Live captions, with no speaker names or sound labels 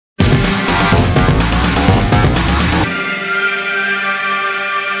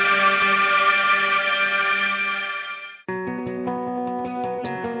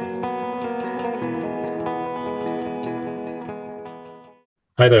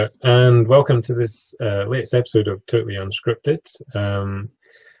Hi there, and welcome to this latest episode of Totally Unscripted.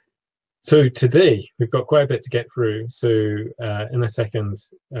 So today we've got quite a bit to get through. So in a second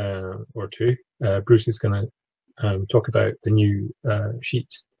or two, Bruce is going to talk about the new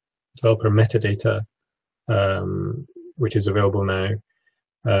Sheets Developer Metadata, which is available now.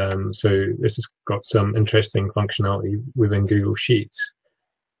 So this has got some interesting functionality within Google Sheets.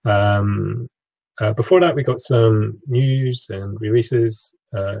 Before that, we got some news and releases.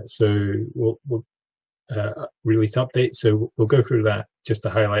 So we'll release updates. So we'll go through that just to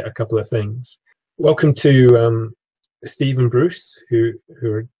highlight a couple of things. Welcome to Steve and Bruce, who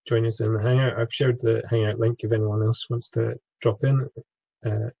are joining us in the Hangout. I've shared the Hangout link if anyone else wants to drop in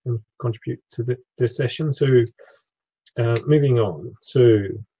and contribute to this session. So moving on. So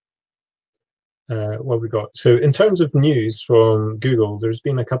what have we got? So in terms of news from Google, there's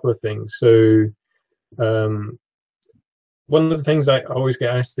been a couple of things. So one of the things I always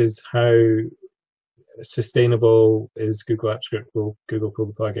get asked is how sustainable is Google Apps Script? Will Google pull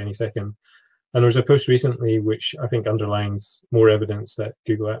the plug any second? And there was a post recently which I think underlines more evidence that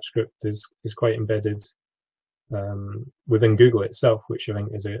Google Apps Script is quite embedded within Google itself, which I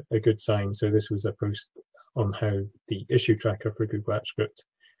think is a good sign. So this was a post on how the issue tracker for Google Apps Script,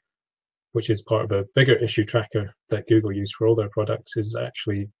 which is part of a bigger issue tracker that Google use for all their products, is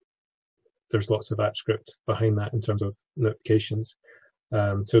actually there's lots of app script behind that in terms of notifications.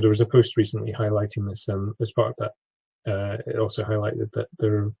 So there was a post recently highlighting this, and as part of that, it also highlighted that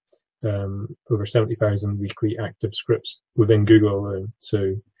there are over 70,000 weekly active scripts within Google alone.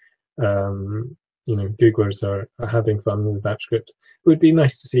 So, Googlers are having fun with app script. It would be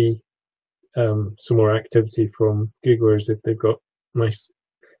nice to see some more activity from Googlers if they've got nice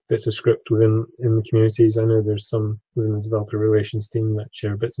bits of script in the communities. I know there's some within the developer relations team that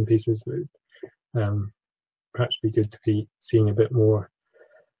share bits and pieces, but perhaps be good to be seeing a bit more.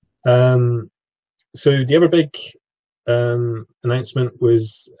 So the other big announcement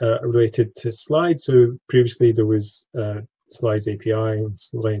was related to Slides. So previously there was Slides API and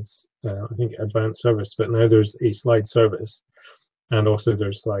Slides, I think, Advanced Service, but now there's a Slide service, and also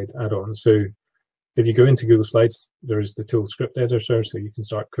there's Slide add-ons. So if you go into Google Slides, there's the tool script editor, so you can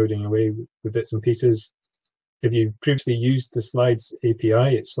start coding away with bits and pieces. If you previously used the Slides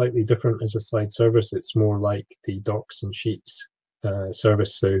API, it's slightly different as a Slide service. It's more like the Docs and Sheets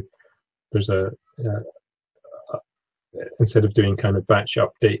service. So there's instead of doing kind of batch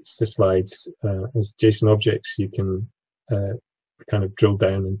updates to Slides as JSON objects, you can kind of drill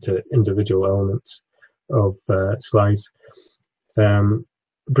down into individual elements of Slides.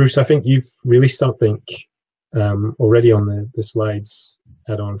 Bruce, I think you've released something already on the Slides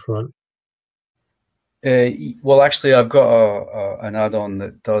add-on front. Well, actually, I've got an add-on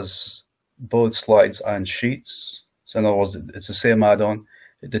that does both Slides and Sheets. So in other words, it's the same add-on.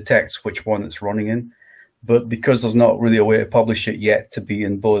 It detects which one it's running in. But because there's not really a way to publish it yet to be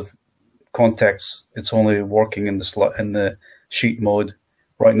in both contexts, it's only working in the Sheet mode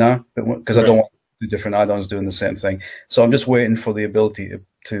right now. Because I don't want two different add-ons doing the same thing. So I'm just waiting for the ability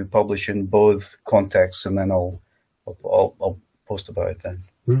to publish in both contexts, and then I'll post about it then.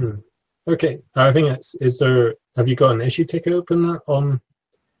 Mm-hmm. Okay, I think have you got an issue ticket open on?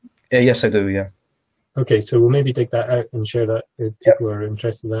 Yes, I do, yeah. Okay, so we'll maybe dig that out and share that if people are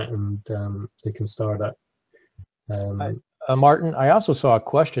interested in that, and they can start that. Martin, I also saw a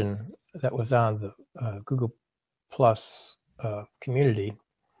question that was on the Google Plus community,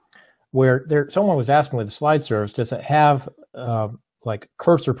 where someone was asking with the Slide service, does it have like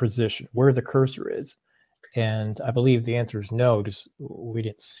cursor position, where the cursor is? And I believe the answer is no, just we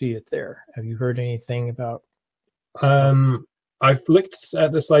didn't see it there. Have you heard anything about? I've looked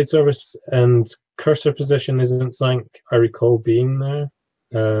at the Slide service, and cursor position isn't something I recall being there.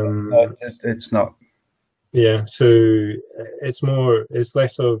 No, it's not. Yeah, so it's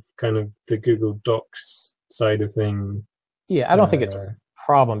less of kind of the Google Docs side of thing. Yeah, I don't think it's a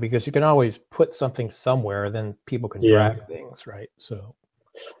problem, because you can always put something somewhere, then people can drag things, right? So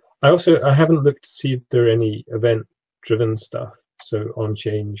I haven't looked to see if there are any event-driven stuff. So on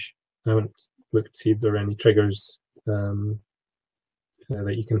change, I haven't looked to see if there are any triggers that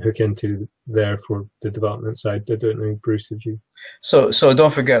you can hook into there for the development side. I don't know, Bruce, if you. So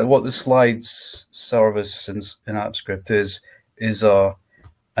don't forget what the Slides service in AppScript is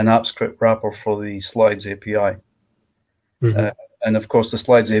an AppScript wrapper for the Slides API. Mm-hmm. And of course, the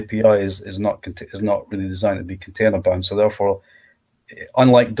Slides API is not really designed to be container bound. So therefore,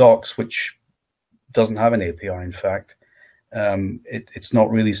 unlike Docs, which doesn't have an API, in fact, it's not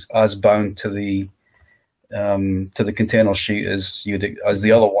really as bound to the to the container sheet as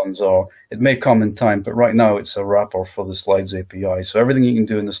the other ones are. It may come in time, but right now it's a wrapper for the Slides API. So everything you can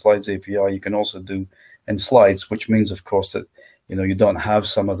do in the Slides API, you can also do in Slides, which means, of course, that you don't have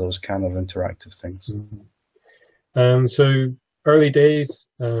some of those kind of interactive things. So early days,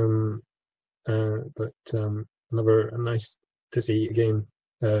 but nice to see again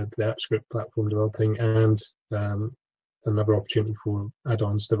the AppScript platform developing, and another opportunity for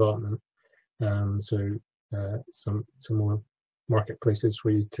add-ons development. So some more marketplaces for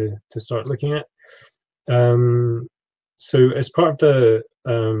you to start looking at. So as part of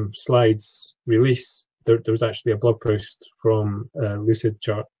the Slides release, there was actually a blog post from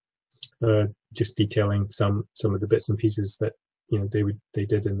Lucidchart just detailing some of the bits and pieces that they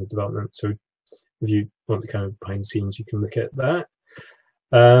did in the development. So if you want the kind of behind the scenes, you can look at that.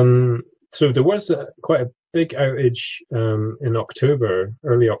 So there was quite a big outage in October,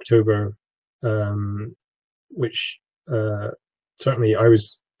 early October, which certainly I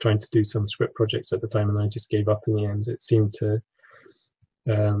was trying to do some script projects at the time, and I just gave up in the end. It seemed to,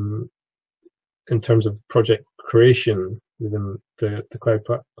 in terms of project creation within the cloud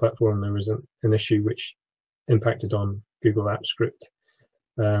platform, there was an issue which impacted on Google AppScript.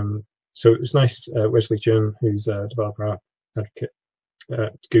 So it was nice. Wesley Jim, who's a developer advocate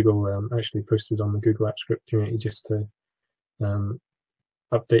at Google, actually posted on the Google AppScript community just to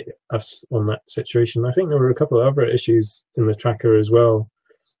update us on that situation. I think there were a couple of other issues in the tracker as well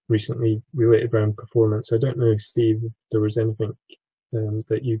recently related around performance. I don't know, Steve, if there was anything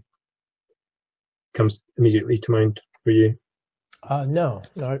that comes immediately to mind for you. No,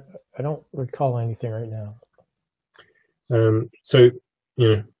 I don't recall anything right now. So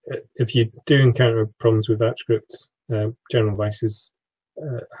if you do encounter problems with AppScript, general advice is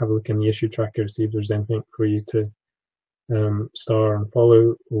have a look in the issue tracker, see if there's anything for you to star and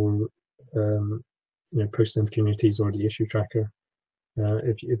follow, or post in communities or the issue tracker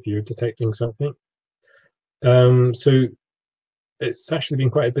if you're detecting something. So it's actually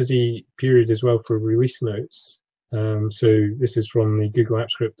been quite a busy period as well for release notes. So this is from the Google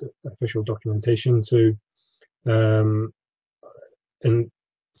AppScript official documentation. So in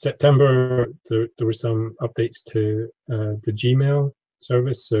September, there were some updates to the Gmail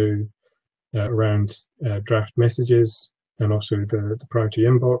service, so around draft messages and also the priority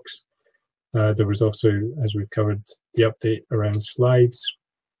inbox. There was also, as we've covered, the update around Slides.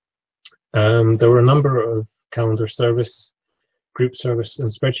 There were a number of calendar service, group service, and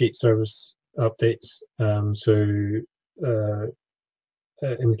spreadsheet service updates. So in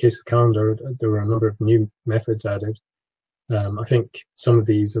the case of calendar, there were a number of new methods added. I think some of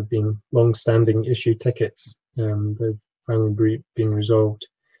these have been long-standing issue tickets. They've finally been resolved.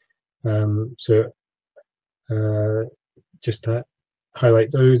 So just to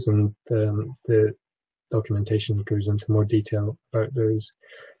highlight those, and the documentation goes into more detail about those.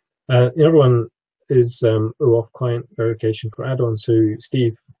 The other one is OAuth client verification for add-ons. So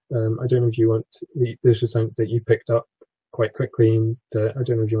Steve, I don't know if you want this was something that you picked up quite quickly, and I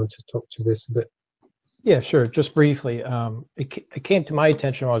don't know if you want to talk to this a bit. Yeah, sure. Just briefly, it came to my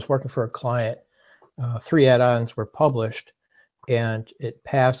attention when I was working for a client. 3 add-ons were published, and it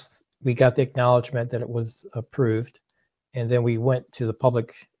passed. We got the acknowledgement that it was approved, and then we went to the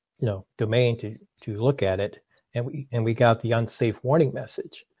public, domain to look at it, and we got the unsafe warning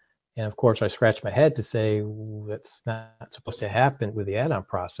message. And of course, I scratched my head to say that's not supposed to happen with the add-on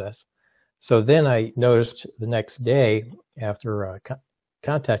process. So then I noticed the next day, after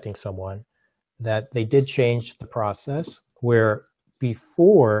contacting someone, that they did change the process, where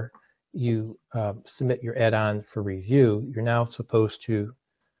before you submit your add-on for review, you're now supposed to,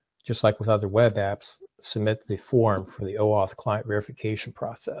 just like with other web apps, submit the form for the OAuth client verification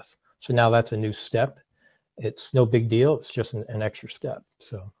process. So now that's a new step. It's no big deal. It's just an extra step.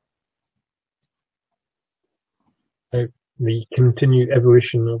 So the continued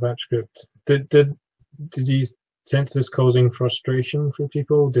evolution of AppScript. Did you sense this causing frustration for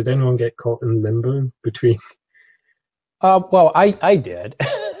people? Did anyone get caught in limbo between? Well, I did,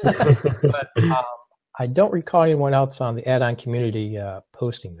 but I don't recall anyone else on the add-on community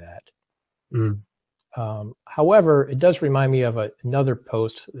posting that. However, it does remind me of another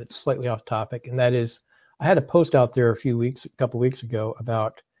post that's slightly off topic, and that is, I had a post out there a couple weeks ago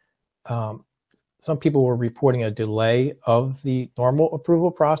about some people were reporting a delay of the normal approval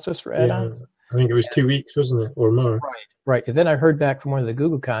process for add-ons. Yeah, I think it was 2 weeks, wasn't it, or more? Right. And then I heard back from one of the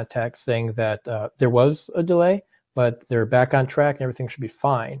Google contacts saying that there was a delay, but they're back on track and everything should be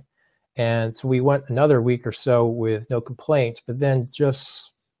fine. And so we went another week or so with no complaints, but then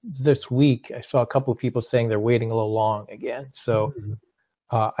just this week, I saw a couple of people saying they're waiting a little long again. So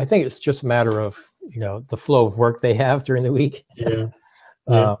I think it's just a matter of, the flow of work they have during the week. Yeah.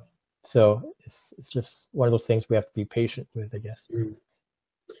 Yeah. So it's just one of those things we have to be patient with, I guess.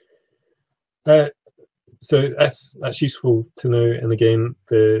 So that's useful to know. And again,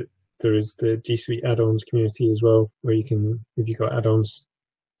 there is the G Suite add-ons community as well, where you can, if you've got add-ons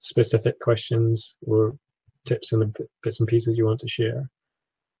specific questions or tips and bits and pieces you want to share.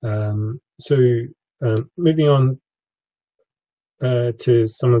 Moving on to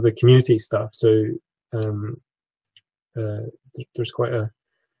some of the community stuff. So there's quite a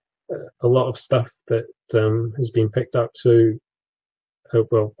lot of stuff that has been picked up. So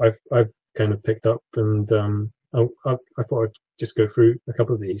well, I've kind of picked up, and I thought I'd just go through a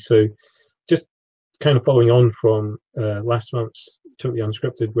couple of these. So just kind of following on from last month's Totally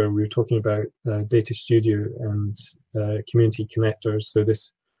Unscripted, where we were talking about Data Studio and community connectors. So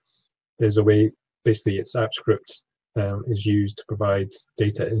this is a way, basically it's AppScript is used to provide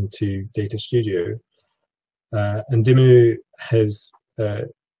data into Data Studio. And Dimu has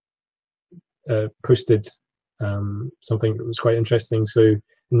posted something that was quite interesting. So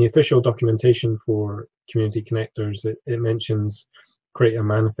in the official documentation for community connectors, it mentions create a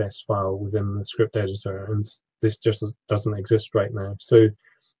manifest file within the script editor, and this just doesn't exist right now. So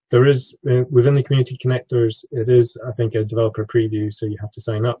there is, within the community connectors, it is, I think, a developer preview, so you have to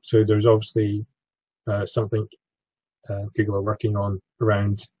sign up. So there's obviously something Google are working on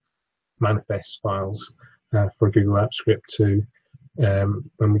around manifest files for Google Apps Script. So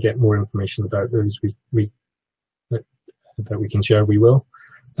when we get more information about those, that we can share, we will.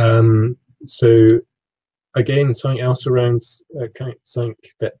 So again, something else around something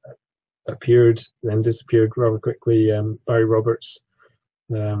that appeared then disappeared rather quickly. Barry Roberts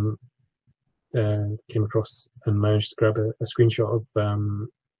came across and managed to grab a screenshot of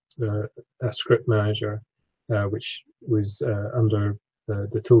a script manager, which was under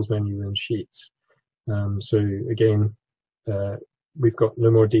the tools menu in Sheets. So again, we've got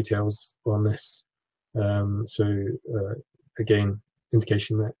no more details on this. Again,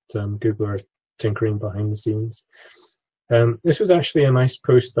 indication that Google are tinkering behind the scenes. This was actually a nice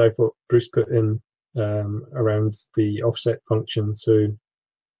post I thought Bruce put in around the offset function. So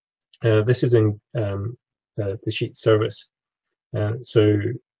this is in the Sheets service. So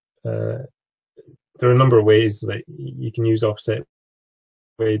there are a number of ways that you can use offset.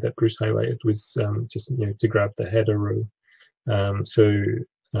 The way that Bruce highlighted was just to grab the header row. I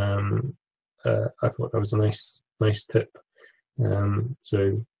thought that was a nice tip.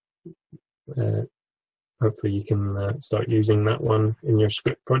 Hopefully you can start using that one in your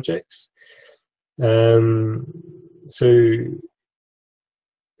script projects. So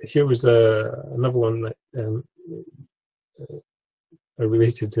here was another one that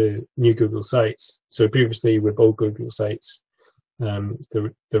related to new Google Sites. So previously with old Google Sites,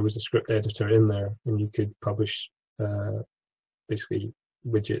 there was a script editor in there, and you could publish basically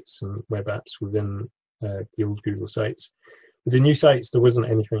widgets and web apps within the old Google Sites. With the new sites, there wasn't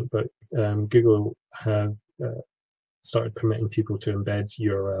anything, but Google have started permitting people to embed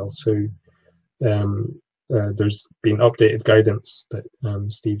URLs. So there's been updated guidance that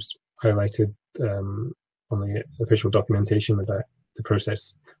Steve's highlighted on the official documentation about the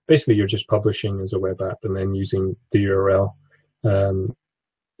process. Basically, you're just publishing as a web app and then using the URL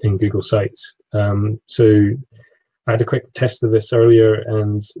in Google Sites. So I had a quick test of this earlier,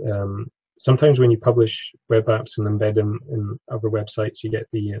 and sometimes when you publish web apps and embed them in other websites, you get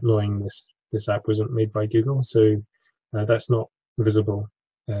the annoying this app wasn't made by Google. So that's not visible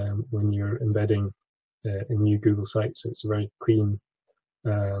when you're embedding a new Google site. So it's a very clean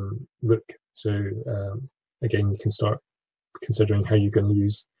look. So again, you can start considering how you're going to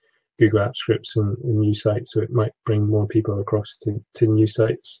use Google Apps Scripts in new sites. So it might bring more people across to new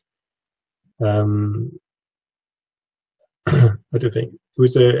sites. I don't think,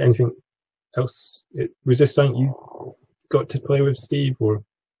 was there anything else? Was this something you got to play with, Steve, or?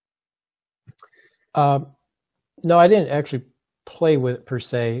 No, I didn't actually play with it per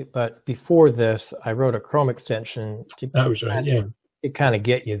se, but before this, I wrote a Chrome extension to that was right, yeah. It kind of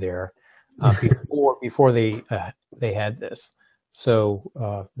get you there before they had this. So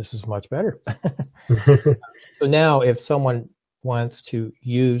this is much better. So now, if someone wants to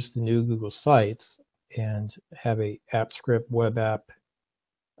use the new Google Sites and have a app script web app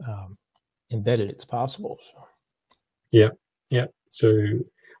embedded, it's possible. So. Yeah. So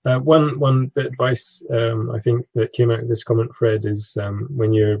one bit of advice I think that came out of this comment thread is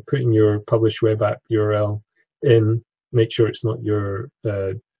when you're putting your published web app URL in, make sure it's not your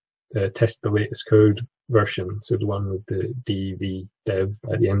test the latest code version. So the one with the dev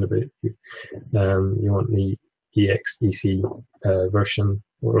at the end of it. You want the .exec version,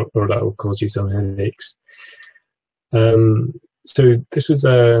 or that will cause you some headaches. So this was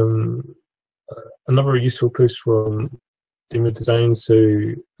another useful post from Demo Design.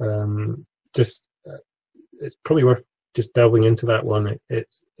 So just it's probably worth just delving into that one.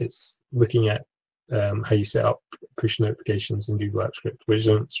 It's looking at how you set up push notifications in Google Apps Script, which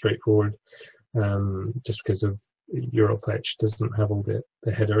isn't straightforward, just because of URL-fetch doesn't have all the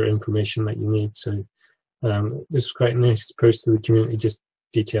header information that you need. So this was quite a nice post to the community, just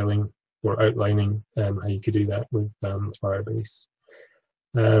detailing or outlining how you could do that with Firebase.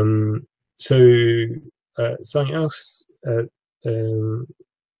 Something else,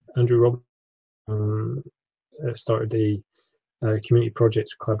 Andrew Roberts started a community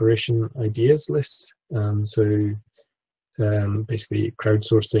projects collaboration ideas list. Basically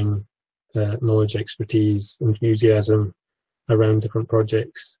crowdsourcing knowledge, expertise, enthusiasm around different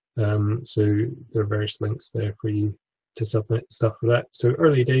projects. So there are various links there for you to submit stuff for that. So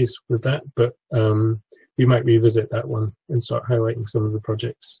early days with that, but we might revisit that one and start highlighting some of the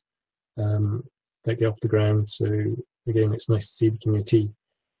projects that get off the ground. So again, it's nice to see the community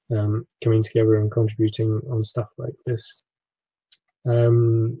coming together and contributing on stuff like this.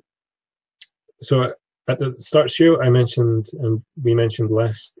 So at the start of the show, I mentioned, and we mentioned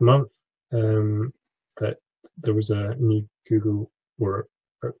last month, that there was a new Google, well,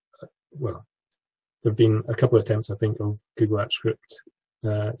 there have been a couple of attempts, I think, of Google Apps Script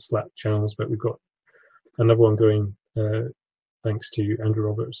Slack channels, but we've got another one going thanks to Andrew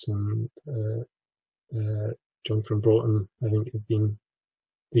Roberts and Jonathan Broughton. I think have been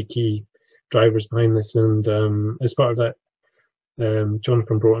the key drivers behind this, and as part of that,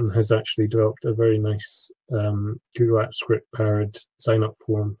 Jonathan Broughton has actually developed a very nice Google Apps Script powered sign-up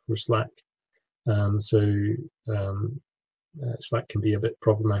form for Slack. Slack can be a bit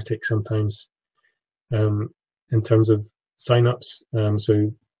problematic sometimes in terms of sign-ups.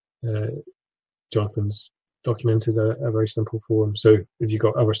 Jonathan's documented a very simple form. So if you've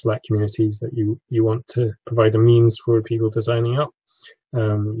got other Slack communities that you want to provide a means for people to signing up,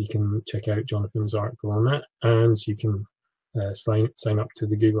 you can check out Jonathan's article on that, and you can sign up to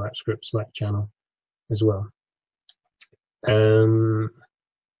the Google Apps Script Slack channel as well.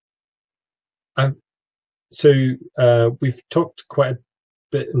 We've talked quite a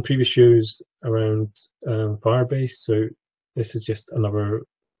bit in previous shows around Firebase. So this is just another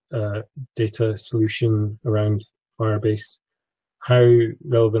data solution around Firebase. How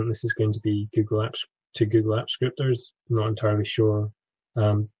relevant this is going to be to Google Apps scripters, I'm not entirely sure.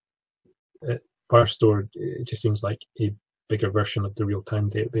 Firestore, it just seems like a bigger version of the real-time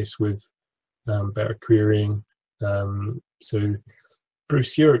database with better querying. So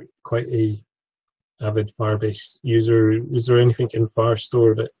Bruce, you're quite a avid Firebase user. Is there anything in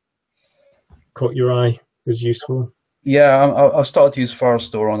Firestore that caught your eye as useful? Yeah, I've started to use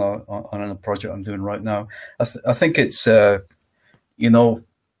Firestore on a project I'm doing right now. I think it's it's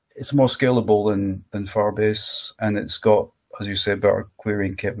more scalable than Firebase, and it's got, as you say, better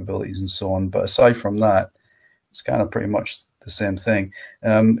querying capabilities and so on. But aside from that, it's kind of pretty much the same thing.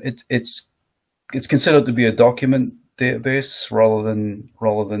 It's considered to be a document database rather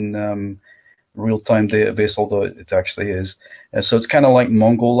than real-time database, although it actually is. So it's kind of like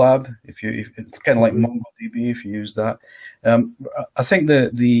MongoLab. It's kind of like MongoDB if you use that. I think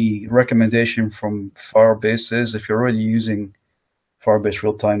the recommendation from Firebase is, if you're already using Firebase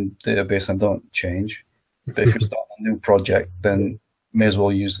real-time database, then don't change. But if you're starting a new project, then may as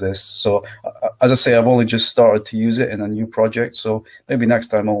well use this. So as I say, I've only just started to use it in a new project. So maybe next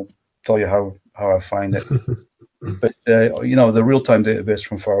time I'll tell you how I find it. But the real-time database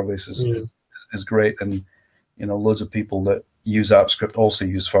from Firebase is great, and loads of people that use AppScript also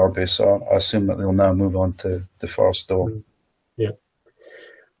use Firebase. So I assume that they'll now move on to the Firestore. Yeah.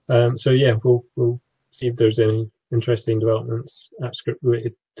 We'll see if there's any interesting developments AppScript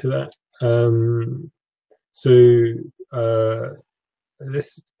related to that.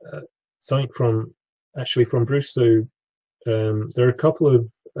 This something from Bruce. So there are a couple of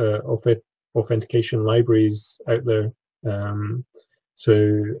authentication libraries out there.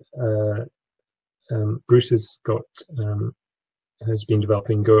 Bruce has been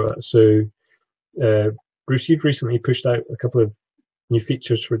developing Go. So Bruce, you've recently pushed out a couple of new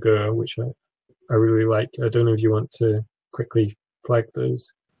features for Go, which I really like. I don't know if you want to quickly flag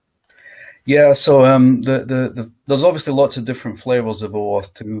those. Yeah, so there's obviously lots of different flavors of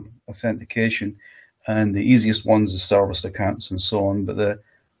OAuth 2 authentication, and the easiest ones are service accounts and so on. But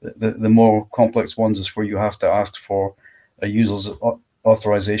the more complex ones is where you have to ask for a user's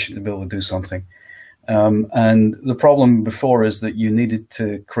authorization to be able to do something. And the problem before is that you needed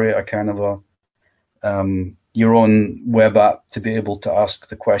to create a kind of your own web app to be able to ask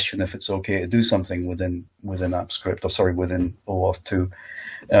the question if it's okay to do something within AppScript, or sorry, within OAuth 2,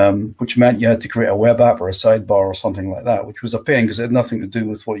 which meant you had to create a web app or a sidebar or something like that, which was a pain because it had nothing to do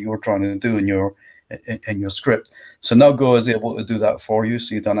with what you were trying to do in your script. So now Go is able to do that for you,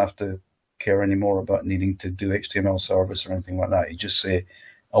 so you don't have to care anymore about needing to do HTML service or anything like that. You just say,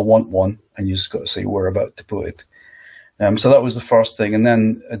 I want one, and you just got to say where about to put it. So that was the first thing. And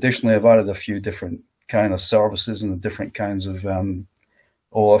then additionally, I've added a few different kind of services and the different kinds of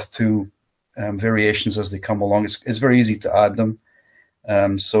OAuth 2 variations as they come along. It's very easy to add them.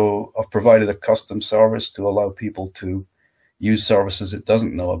 So I've provided a custom service to allow people to use services it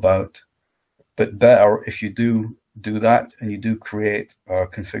doesn't know about. But better, if you do that and you do create a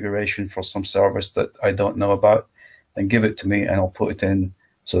configuration for some service that I don't know about, then give it to me and I'll put it in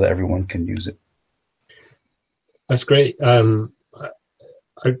so that everyone can use it. That's great. I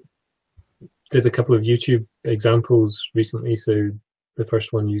did a couple of YouTube examples recently. So the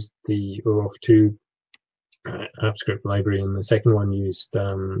first one used the OAuth 2 AppScript library, and the second one used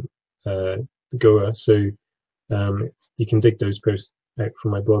Goa. So you can dig those posts out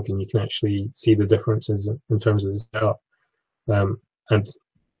from my blog, and you can actually see the differences in terms of the setup. And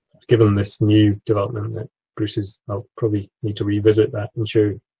given this new development that Bruce is, I'll probably need to revisit that and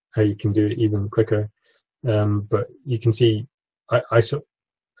show how you can do it even quicker. But you can see, I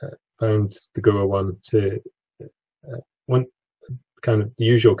found the Goa one to one kind of the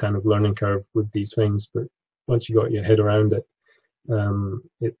usual kind of learning curve with these things, but once you got your head around it,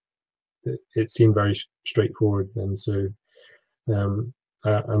 it seemed very straightforward. And so I'm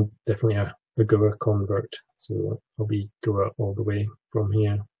definitely a Goa convert, so I'll be Goa all the way from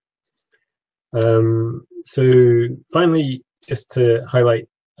here. So finally, just to highlight,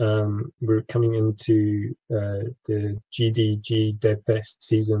 we're coming into the GDG DevFest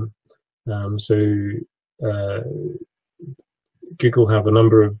season. Google have a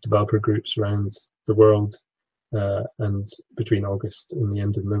number of developer groups around the world, and between August and the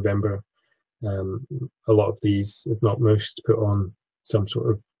end of November, a lot of these, if not most, put on some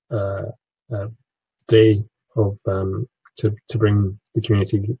sort of day of to bring the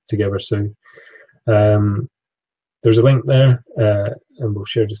community together. So there's a link there, and we'll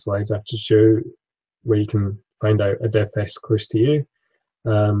share the slides after the show, where you can find out a DevFest close to you.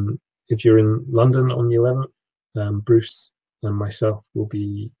 If you're in London on the 11th, Bruce and myself will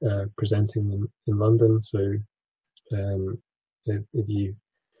be presenting in London. So if you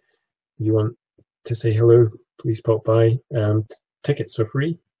want to say hello, please pop by. Tickets are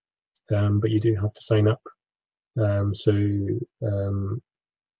free, but you do have to sign up.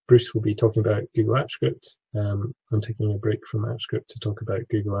 Bruce will be talking about Google AppScript. I'm taking a break from AppScript to talk about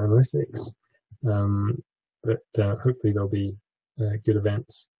Google Analytics. But hopefully there'll be good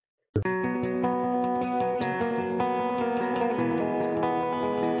events.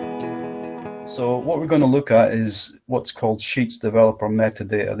 So what we're going to look at is what's called Sheets Developer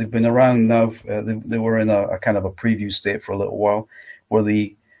Metadata. They've been around now. They were in a kind of a preview state for a little while, where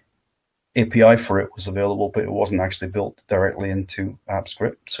the API for it was available, but it wasn't actually built directly into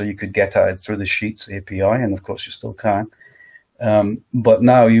AppScript. So you could get at it through the Sheets API, and of course you still can. But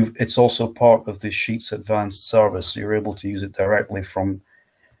now it's also part of the Sheets Advanced service, so you're able to use it directly from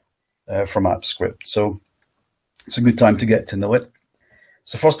AppScript. So it's a good time to get to know it.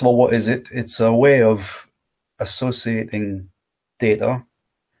 So first of all, what is it? It's a way of associating data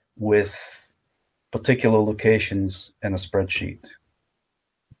with particular locations in a spreadsheet,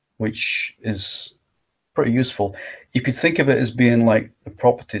 which is pretty useful. You could think of it as being like a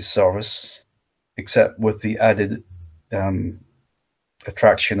properties service, except with the added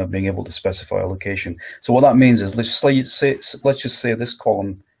attraction of being able to specify a location. So what that means is, let's just say this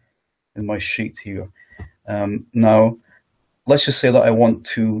column in my sheet here. Now, let's just say that I want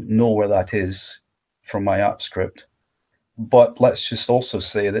to know where that is from my AppScript, but let's just also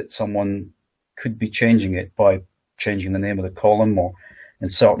say that someone could be changing it by changing the name of the column, or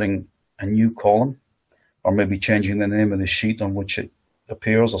inserting a new column, or maybe changing the name of the sheet on which it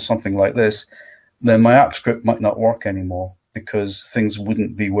appears, or something like this. Then my AppScript might not work anymore, because things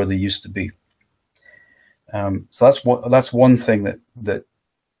wouldn't be where they used to be. So that's one thing that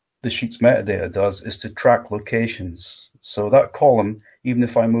the Sheets metadata does, is to track locations. So that column, even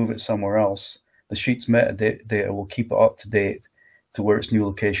if I move it somewhere else, the Sheets metadata will keep it up to date to where its new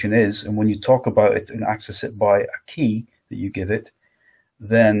location is. And when you talk about it and access it by a key that you give it,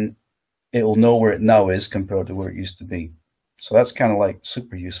 then it will know where it now is compared to where it used to be. So that's kind of like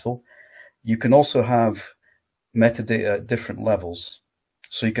super useful. You can also have metadata at different levels.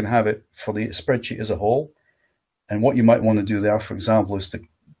 So you can have it for the spreadsheet as a whole. And what you might want to do there, for example, is to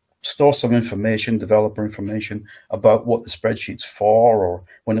store some information, developer information about what the spreadsheet's for, or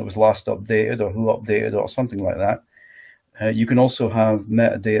when it was last updated, or who updated, or something like that. You can also have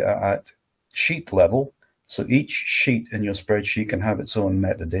metadata at sheet level. So each sheet in your spreadsheet can have its own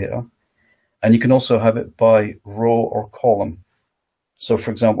metadata. And you can also have it by row or column. So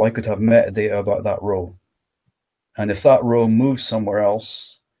for example, I could have metadata about that row. And if that row moves somewhere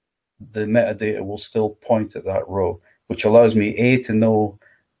else, the metadata will still point at that row, which allows me to know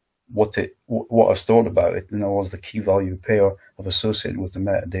what I've stored about it, in other words, the key value pair of associated with the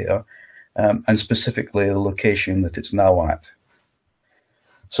metadata, and specifically the location that it's now at.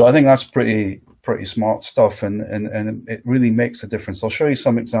 So I think that's pretty smart stuff, and it really makes a difference. I'll show you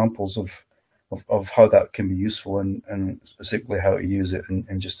some examples of how that can be useful, and specifically how to use it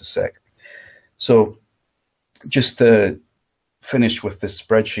in just a sec. So just to finish with this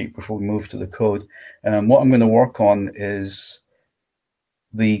spreadsheet before we move to the code, what I'm going to work on is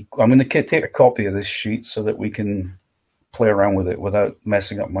I'm going to take a copy of this sheet so that we can play around with it without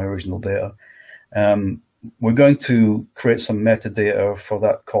messing up my original data. We're going to create some metadata for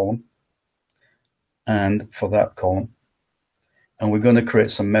that column and for that column. And we're going to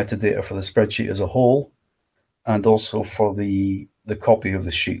create some metadata for the spreadsheet as a whole, and also for the copy of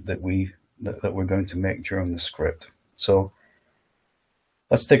the sheet that we're going to make during the script. So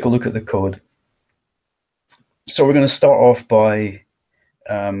let's take a look at the code. So we're going to start off by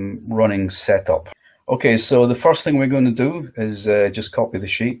running setup. Okay, so the first thing we're going to do is just copy the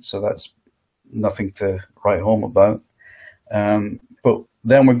sheet. So that's nothing to write home about. But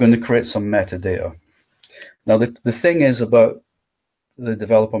then we're going to create some metadata. Now, the thing is about the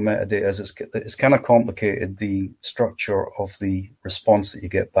developer metadata is it's kind of complicated, the structure of the response that you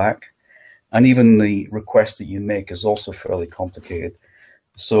get back. And even the request that you make is also fairly complicated.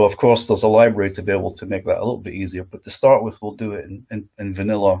 So, of course, there's a library to be able to make that a little bit easier. But to start with, we'll do it in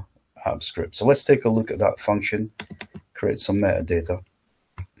vanilla AppScript. So let's take a look at that function, create some metadata.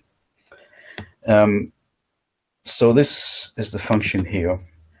 So this is the function here.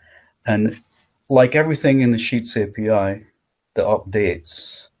 And like everything in the Sheets API that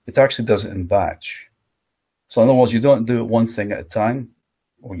updates, it actually does it in batch. So in other words, you don't do it one thing at a time,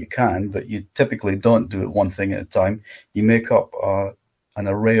 or you can, but you typically don't do it one thing at a time. You make up an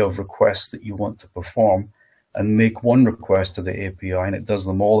array of requests that you want to perform and make one request to the API, and it does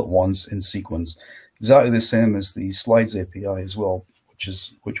them all at once in sequence. Exactly the same as the Slides API as well,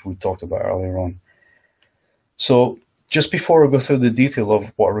 which we talked about earlier on. So just before I go through the detail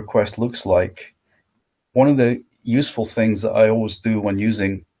of what a request looks like, one of the useful things that I always do when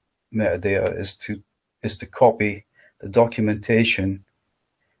using metadata is to copy the documentation,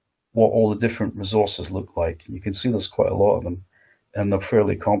 what all the different resources look like. You can see there's quite a lot of them, and they're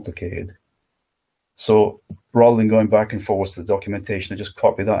fairly complicated. So rather than going back and forth to the documentation, I just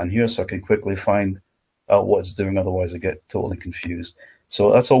copy that in here so I can quickly find out what it's doing. Otherwise, I get totally confused.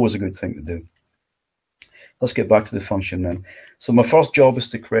 So that's always a good thing to do. Let's get back to the function then. So my first job is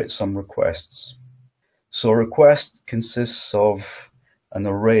to create some requests. So a request consists of an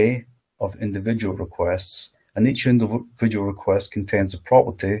array of individual requests, and each individual request contains a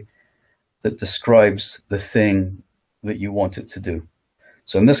property that describes the thing that you want it to do.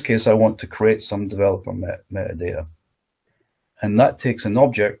 So in this case, I want to create some developer metadata. And that takes an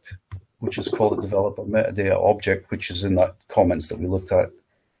object, which is called a developer metadata object, which is in that comments that we looked at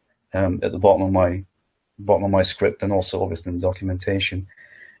the bottom of my script, and also obviously in the documentation.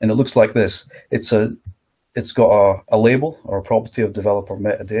 And it looks like this. It's got a label or a property of developer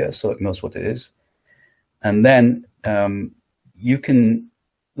metadata, so it knows what it is. And then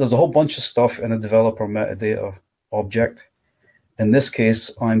there's a whole bunch of stuff in a developer metadata object. In this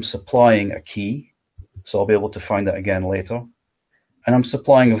case, I'm supplying a key, so I'll be able to find that again later. And I'm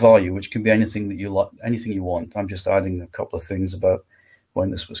supplying a value, which can be anything that you like, anything you want. I'm just adding a couple of things about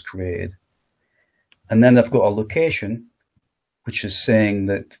when this was created. And then I've got a location, which is saying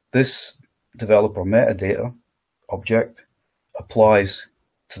that this developer metadata object applies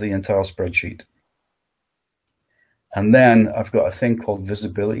to the entire spreadsheet. And then I've got a thing called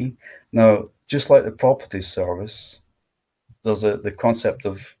visibility. Now, just like the properties service, there's the concept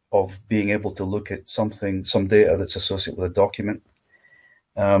of being able to look at some data that's associated with a document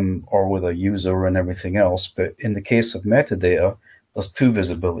or with a user and everything else. But in the case of metadata, there's two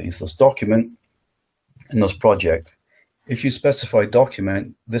visibilities. There's document and there's project. If you specify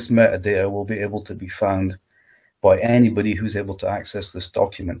document, this metadata will be able to be found by anybody who's able to access this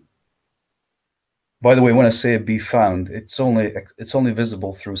document. By the way, when I say be found, it's only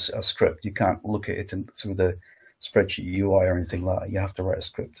visible through a script. You can't look at it through the spreadsheet UI or anything like that. You have to write a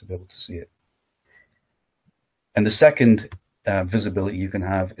script to be able to see it. And the second visibility you can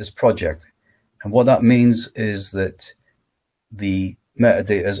have is project. And what that means is that the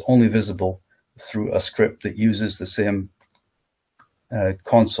metadata is only visible through a script that uses the same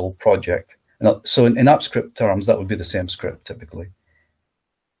console project. So in AppScript terms, that would be the same script typically.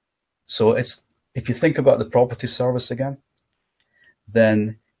 So if you think about the property service again,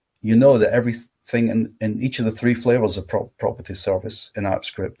 then you know that everything in each of the 3 flavors of property service in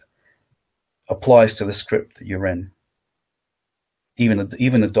AppScript applies to the script that you're in.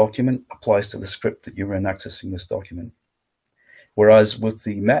 Even a document applies to the script that you're in accessing this document. Whereas with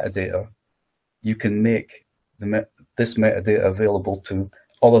the metadata, you can make this metadata available to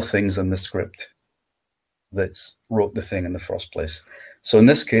other things in the script that's wrote the thing in the first place. So in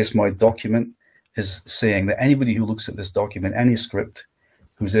this case, my document is saying that anybody who looks at this document, any script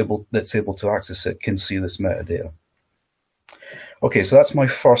that's able to access it, can see this metadata. Okay, so that's my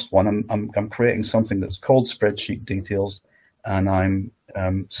first one. I'm creating something that's called spreadsheet details, and I'm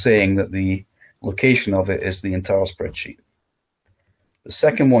saying that the location of it is the entire spreadsheet. The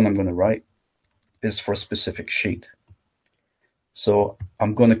second one I'm going to write is for a specific sheet. So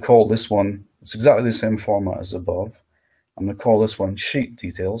I'm going to call this one, it's exactly the same format as above. I'm going to call this one sheet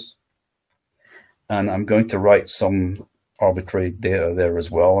details. And I'm going to write some arbitrary data there as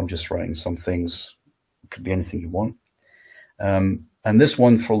well. I'm just writing some things, it could be anything you want. And this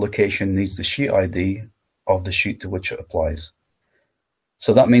one for location needs the sheet ID of the sheet to which it applies.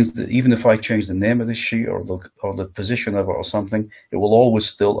 So that means that even if I change the name of the sheet or the position of it or something, it will always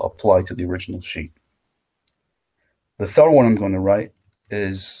still apply to the original sheet. The third one I'm going to write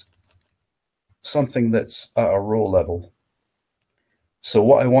is something that's at a row level. So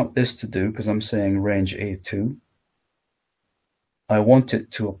what I want this to do, because I'm saying range A2, I want it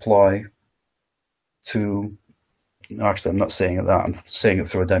to apply to, actually I'm not saying it that, I'm saying it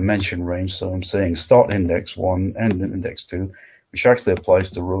through a dimension range. So I'm saying start index 1, end index 2, which actually applies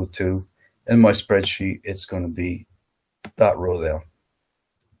to row 2. In my spreadsheet, it's going to be that row there.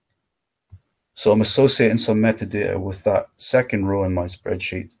 So I'm associating some metadata with that second row in my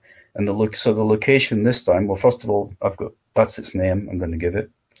spreadsheet. And so the location this time, well, first of all, that's its name I'm going to give it.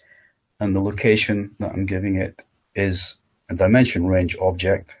 And the location that I'm giving it is a dimension range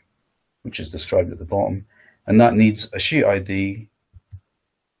object, which is described at the bottom. And that needs a sheet ID,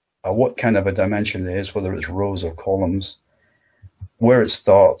 what kind of a dimension it is, whether it's rows or columns, where it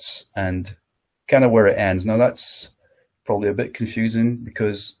starts, and kind of where it ends. Now that's probably a bit confusing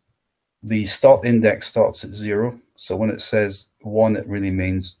because the start index starts at 0. So when it says 1, it really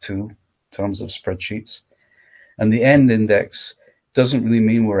means 2 in terms of spreadsheets. And the end index doesn't really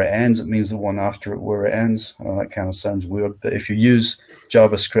mean where it ends. It means the one after it where it ends. I know that kind of sounds weird, but if you use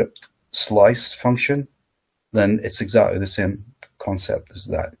JavaScript slice function, then it's exactly the same concept as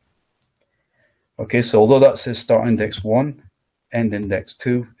that. Okay, so although that says start index 1, end index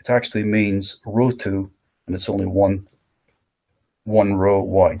 2, it actually means row 2, and it's only one row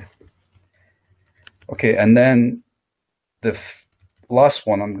wide. Okay, and then the last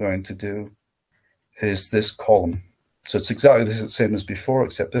one I'm going to do is this column. So it's exactly the same as before,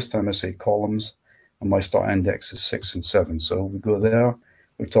 except this time I say columns, and my start index is 6 and 7. So we go there,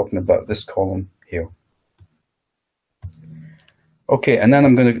 we're talking about this column here. Okay, and then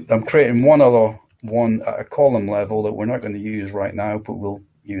I'm creating one other one at a column level that we're not going to use right now, but we'll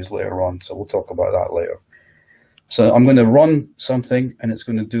use later on. So we'll talk about that later. So I'm going to run something, and it's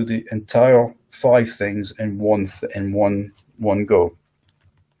going to do the entire 5 things in one go.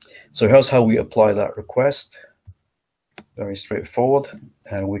 So here's how we apply that request. Very straightforward.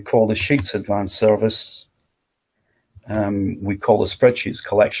 We call the Sheets Advanced Service. We call the Spreadsheets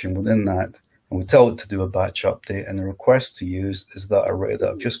collection within that, and we tell it to do a batch update. And the request to use is that array that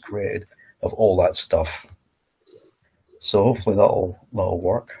I've just created of all that stuff. So hopefully that'll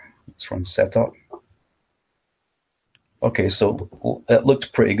work. Let's run setup. Okay, so it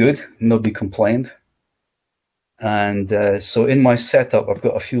looked pretty good. Nobody complained. And so in my setup, I've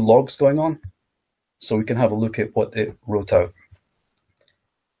got a few logs going on, so we can have a look at what it wrote out.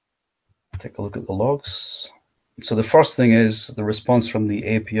 Take a look at the logs. So the first thing is the response from the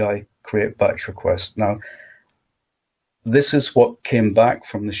API create batch request. Now, this is what came back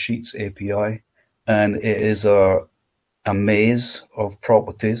from the Sheets API, and it is a maze of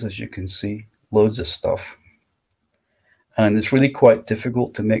properties, as you can see, loads of stuff. And it's really quite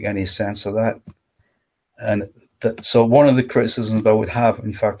difficult to make any sense of that. And so one of the criticisms I would have,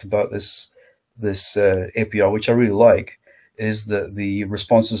 in fact, about this API, which I really like, is that the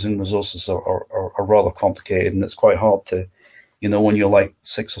responses and resources are rather complicated, and it's quite hard to, when you're like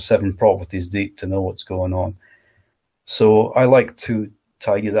 6 or 7 properties deep, to know what's going on. So I like to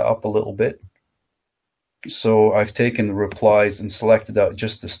tidy that up a little bit. So I've taken the replies and selected out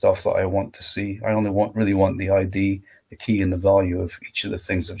just the stuff that I want to see. I only really want the ID, the key, and the value of each of the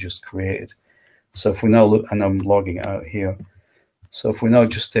things I've just created. So if we now look, and I'm logging out here. So if we now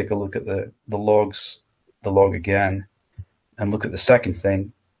just take a look at the logs, the log again, and look at the second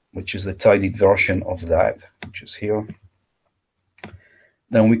thing, which is the tidied version of that, which is here,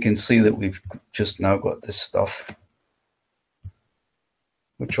 then we can see that we've just now got this stuff,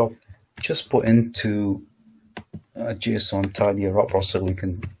 which I'll just put into a JSON tidy wrapper so we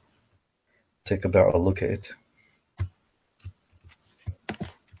can take a better look at it.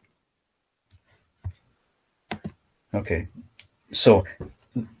 Okay, so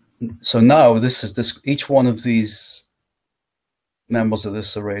now each one of these members of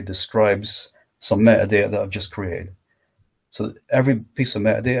this array describes some metadata that I've just created. So every piece of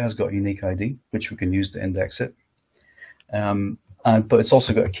metadata has got a unique ID, which we can use to index it, but it's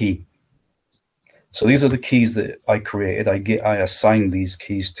also got a key. So these are the keys that I created. I assigned these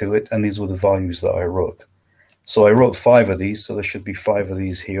keys to it, and these were the values that I wrote. So I wrote 5 of these, so there should be 5 of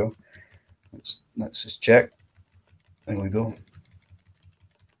these here. Let's just check. There we go.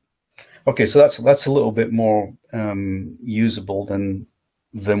 Okay, so that's a little bit more usable than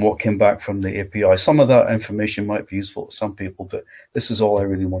what came back from the API. Some of that information might be useful to some people, but this is all I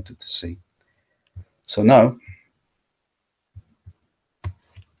really wanted to see. So now,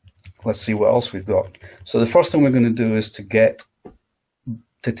 let's see what else we've got. So the first thing we're going to do is to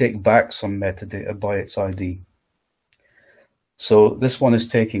take back some metadata by its ID. So this one is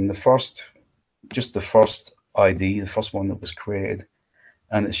taking just the first ID, the first one that was created,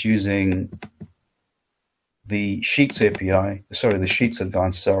 and it's using the Sheets API, the Sheets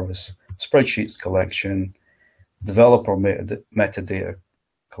Advanced Service, Spreadsheets Collection, Developer Metadata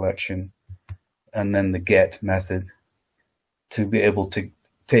Collection, and then the get method to be able to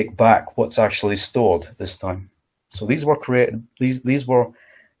take back what's actually stored this time. So these were created. These were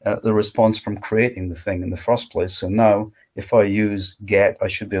the response from creating the thing in the first place. So now, if I use get, I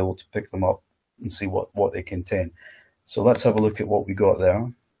should be able to pick them up and see what they contain. So let's have a look at what we got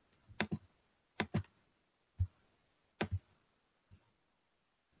there.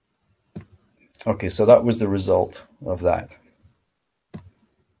 Okay, so that was the result of that.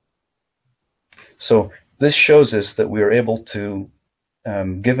 So this shows us that we are able to,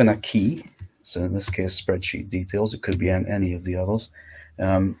 given a key, so in this case spreadsheet details, it could be any of the others,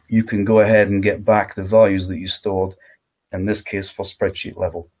 you can go ahead and get back the values that you stored, in this case for spreadsheet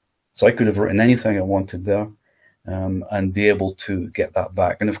level. So I could have written anything I wanted there and be able to get that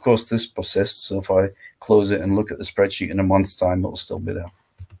back. And of course this persists, so if I close it and look at the spreadsheet in a month's time, it'll still be there.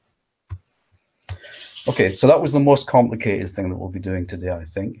 Okay, so that was the most complicated thing that we'll be doing today, I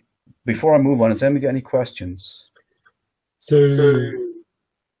think. Before I move on, has anybody got any questions? So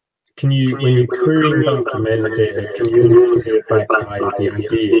when you're querying back the metadata, can you only query it back by the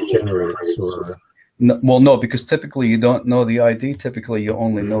ID it generates? Or? No, well, no, because typically you don't know the ID. Typically you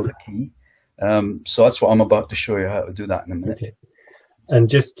only know the key. So that's what I'm about to show you how to do that in a minute. Okay. And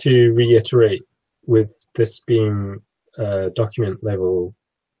just to reiterate, with this being document level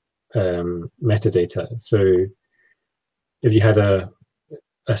metadata, so if you had a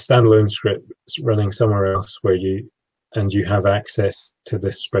standalone script running somewhere else where you have access to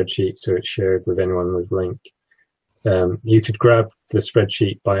this spreadsheet, so it's shared with anyone with link, you could grab the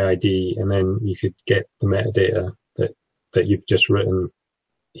spreadsheet by ID, and then you could get the metadata that you've just written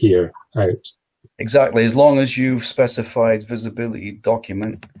here out. Exactly, as long as you've specified visibility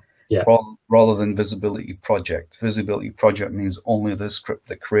document, yeah, rather than visibility project. Visibility project means only the script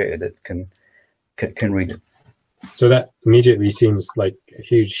that created it can read it. So that immediately seems like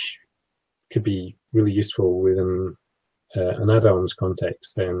could be really useful within an add-ons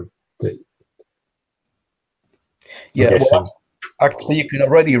context then. Yeah, well, actually you can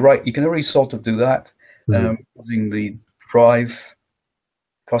already sort of do that using the Drive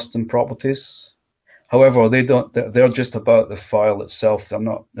custom properties. However, they're just about the file itself. They're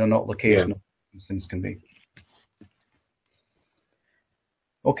not locational. These things can be.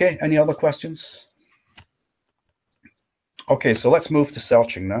 Okay, any other questions? Okay, so let's move to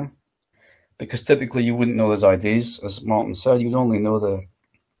searching now, because typically you wouldn't know those IDs. As Martin said, you'd only know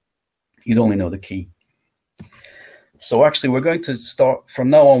the key. So actually, we're going to start from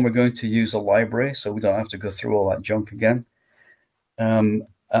now on. We're going to use a library, so we don't have to go through all that junk again.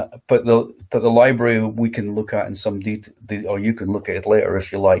 But the library we can look at in some detail, or you can look at it later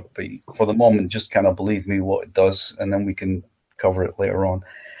if you like. But for the moment, just kind of believe me what it does, and then we can cover it later on.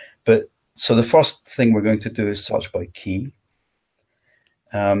 But so the first thing we're going to do is search by key,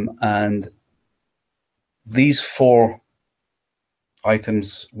 and these 4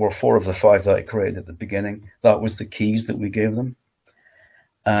 items were 4 of the 5 that I created at the beginning. That was the keys that we gave them.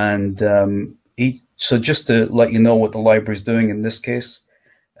 And so just to let you know what the library is doing in this case,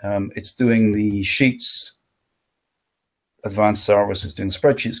 it's doing the Sheets advanced service, it's doing the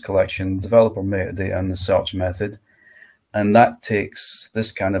spreadsheets collection, developer metadata, and the search method. And that takes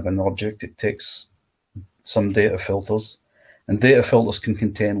this kind of an object. It takes some data filters. And data filters can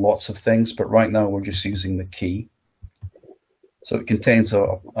contain lots of things, but right now we're just using the key. So it contains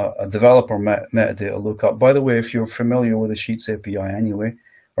a developer metadata lookup. By the way, if you're familiar with the Sheets API anyway,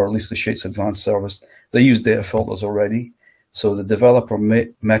 or at least the Sheets advanced service, they use data filters already. So the developer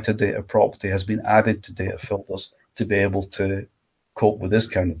metadata property has been added to data filters to be able to cope with this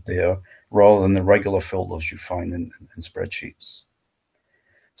kind of data rather than the regular filters you find in spreadsheets.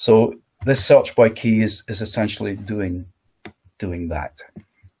 So this search by key is essentially doing that.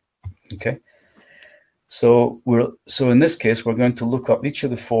 Okay. So in this case, we're going to look up each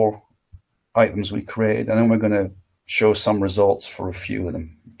of the 4 items we created, and then we're going to show some results for a few of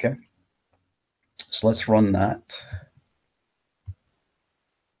them. Okay. So let's run that.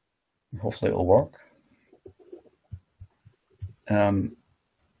 Hopefully it'll work.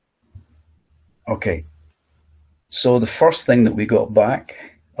 Okay. So the first thing that we got back,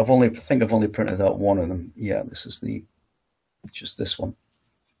 I think I've only printed out one of them. Yeah, this is just this one.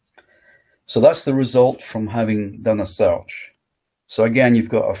 So that's the result from having done a search. So again, you've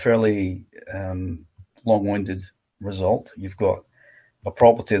got a fairly long-winded result. You've got a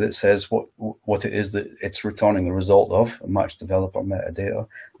property that says what it is that it's returning the result of, a match developer metadata,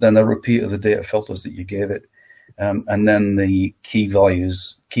 then a repeat of the data filters that you gave it, and then the key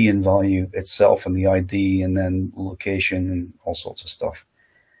and value itself, and the ID, and then location, and all sorts of stuff.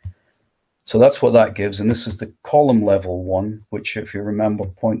 So that's what that gives, and this is the column level one, which, if you remember,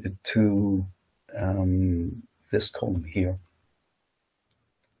 pointed to this column here.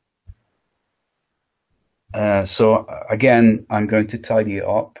 So again, I'm going to tidy it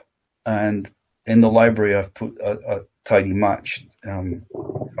up, and in the library I've put a tidy match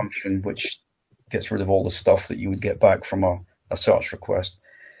function, which gets rid of all the stuff that you would get back from a search request.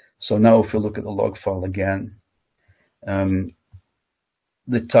 So now if we look at the log file again,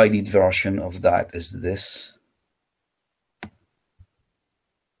 the tidied version of that is this.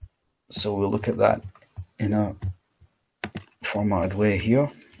 So we'll look at that in a formatted way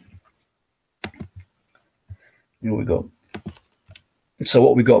here. Here we go. So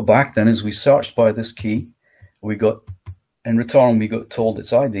what we got back then is we searched by this key. In return, we got told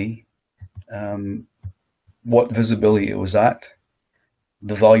its ID, what visibility it was at,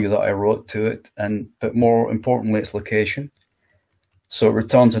 the value that I wrote to it, but more importantly, its location. So it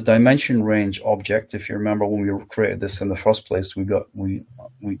returns a dimension range object. If you remember when we created this in the first place, we got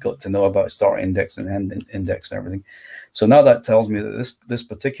to know about start index and end index and everything. So now that tells me that this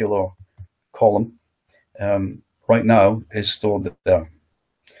particular column right now is stored there.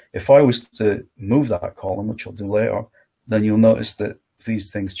 If I was to move that column, which I'll do later, then you'll notice that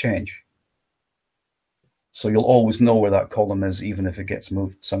these things change. So you'll always know where that column is, even if it gets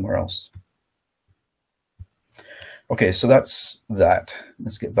moved somewhere else. Okay, so that's that.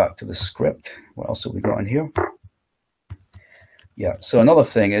 Let's get back to the script. What else have we got in here? Yeah, so another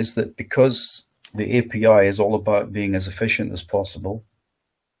thing is that because the API is all about being as efficient as possible,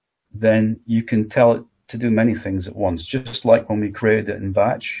 then you can tell it to do many things at once. Just like when we created it in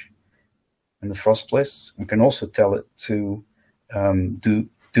batch in the first place, we can also tell it to do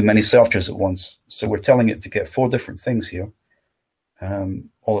many searches at once. So we're telling it to get 4 different things here,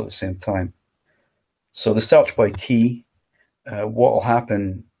 all at the same time. So the search by key, what will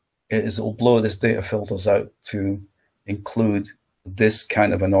happen is it will blow this data filters out to include this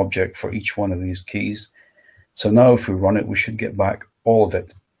kind of an object for each one of these keys. So now if we run it, we should get back all of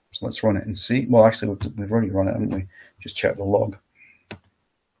it. So let's run it and see. Well, actually, we've already run it, haven't we? Just check the log.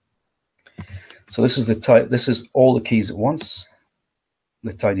 So this is all the keys at once,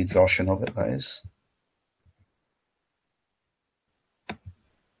 the tidied version of it, that is.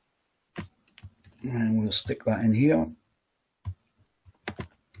 And we'll stick that in here.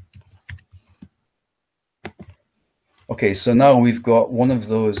 Okay, so now we've got one of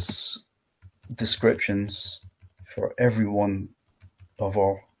those descriptions for every one of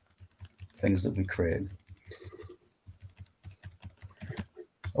our things that we created.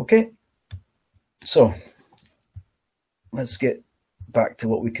 Okay, so let's get back to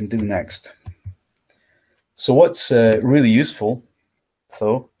what we can do next. So what's really useful,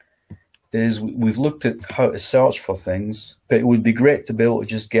 though, is we've looked at how to search for things, but it would be great to be able to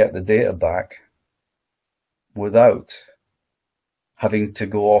just get the data back without having to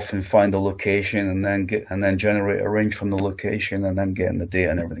go off and find a location and then generate a range from the location and then getting the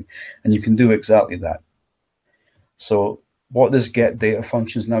data and everything. And you can do exactly that. So what this get data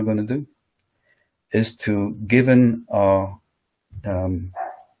function is now going to do is to, given our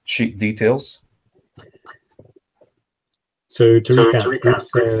sheet details. So to recap,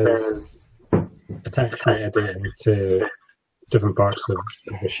 Bruce says attach metadata to different parts of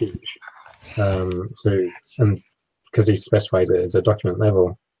the sheet. And because he specifies it as a document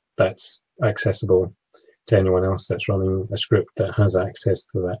level, that's accessible to anyone else that's running a script that has access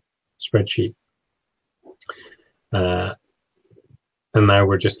to that spreadsheet. And now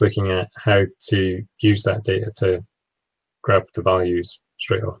we're just looking at how to use that data to grab the values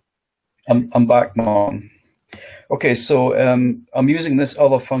straight off. I'm back, Martin. Okay, so I'm using this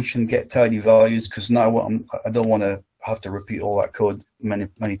other function, get tidy values, because now I don't want to have to repeat all that code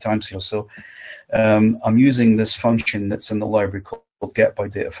many times here. So I'm using this function that's in the library called get by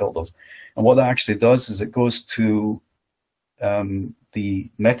data filters. And what that actually does is it goes to the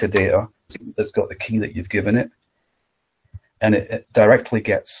metadata that's got the key that you've given it, and it directly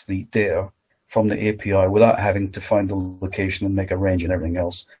gets the data from the API without having to find the location and make a range and everything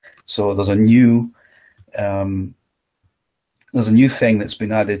else. So there's a new thing that's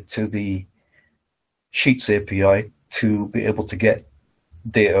been added to the Sheets API to be able to get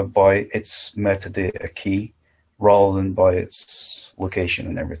data by its metadata key rather than by its location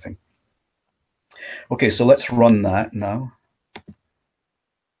and everything. Okay, so let's run that now.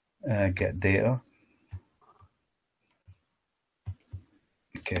 Get data.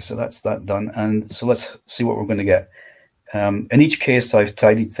 Okay, so that's that done. And so let's see what we're going to get. In each case, I've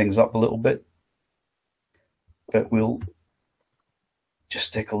tidied things up a little bit, but we'll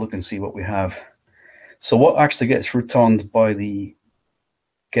just take a look and see what we have. So what actually gets returned by the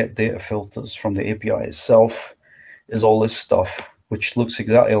get data filters from the API itself is all this stuff, which looks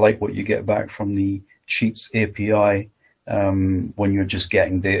exactly like what you get back from the Sheets API when you're just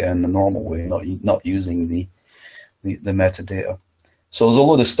getting data in the normal way, not using the metadata. So there's a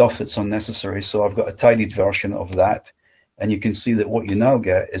lot of stuff that's unnecessary. So I've got a tidied version of that. And you can see that what you now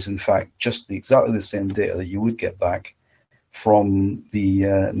get is, in fact, just exactly the same data that you would get back from the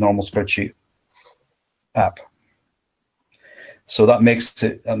normal spreadsheet app. So that makes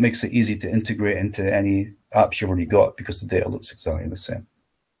it easy to integrate into any apps you've already got because the data looks exactly the same.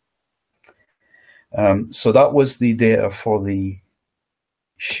 So that was the data for the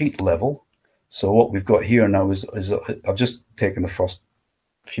sheet level. So what we've got here now is I've just taken the first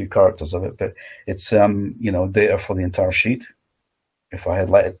few characters of it, but it's data for the entire sheet. If I had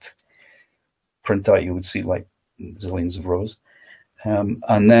let it print out, you would see like zillions of rows.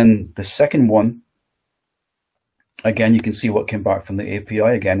 And then the second one, again, you can see what came back from the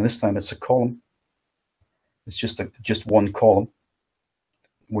API. Again, this time it's a column. It's just one column.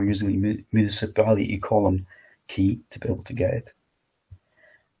 We're using the municipality column key to be able to get it.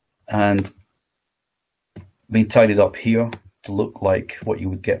 And being tidied up here to look like what you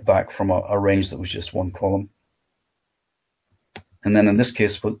would get back from a range that was just one column. And then in this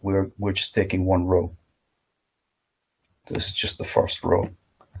case, we're just taking one row. This is just the first row.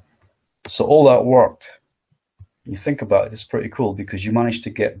 So all that worked. You think about it, it's pretty cool because you managed to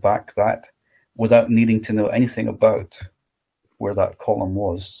get back that without needing to know anything about where that column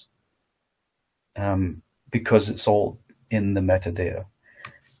was, because it's all in the metadata.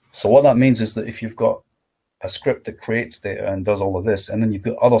 So what that means is that if you've got a script that creates data and does all of this, and then you've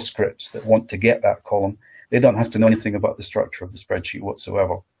got other scripts that want to get that column, they don't have to know anything about the structure of the spreadsheet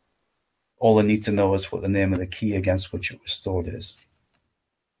whatsoever. All they need to know is what the name of the key against which it was stored is.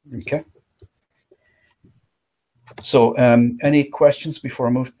 Okay. So any questions before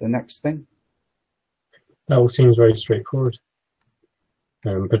I move to the next thing? That all seems very straightforward,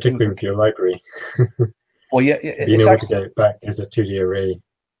 particularly with your library. Well, yeah, being able to get it back as a 2D array.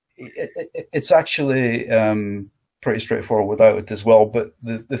 It's actually pretty straightforward without it as well. But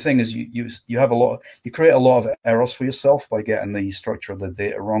the thing is, you have you create a lot of errors for yourself by getting the structure of the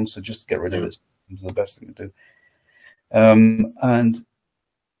data wrong. So just to get rid of it is the best thing to do. And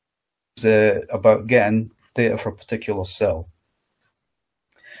it's about getting data for a particular cell.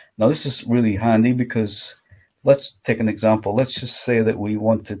 Now this is really handy because let's take an example. Let's just say that we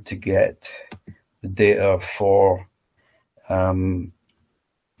wanted to get the data for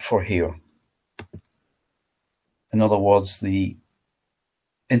here. In other words, the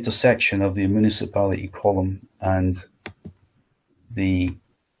intersection of the municipality column and the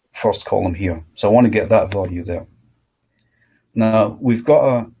first column here. So I want to get that value there. Now we've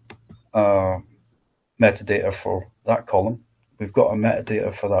got a metadata for that column. We've got a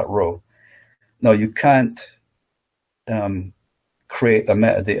metadata for that row. Now you can't create a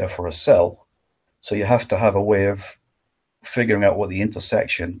metadata for a cell. So you have to have a way of figuring out what the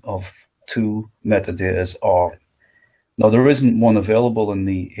intersection of two metadatas are. Now, there isn't one available in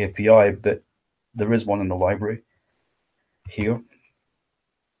the API, but there is one in the library here.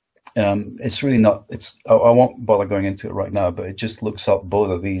 It's really not, I won't bother going into it right now, but it just looks up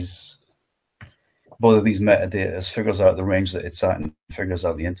both of these metadatas, figures out the range that it's at, and figures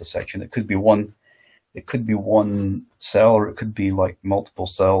out the intersection. It could be one cell, or it could be like multiple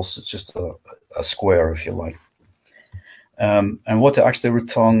cells. It's just a square, if you like. And what it actually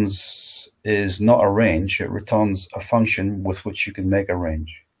returns is not a range. It returns a function with which you can make a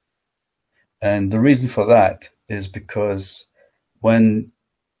range. And the reason for that is because when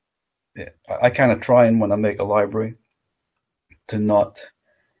I kind of try, and when I make a library, to not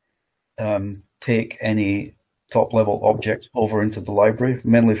take any top-level objects over into the library,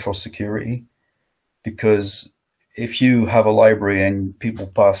 mainly for security. Because if you have a library and people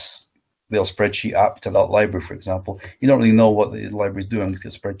pass their spreadsheet app to that library, for example, you don't really know what the library is doing with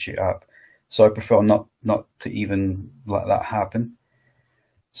your spreadsheet app. So I prefer not to even let that happen.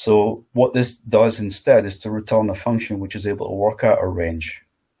 So what this does instead is to return a function which is able to work out a range.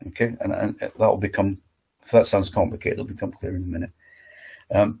 Okay, and that will become, if that sounds complicated, it'll become clear in a minute.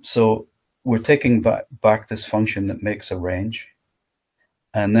 So we're taking back this function that makes a range,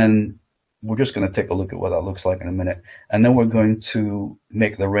 and then we're just going to take a look at what that looks like in a minute. And then we're going to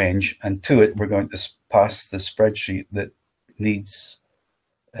make the range, and to it, we're going to pass the spreadsheet that needs,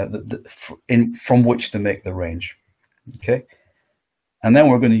 from which to make the range. Okay. And then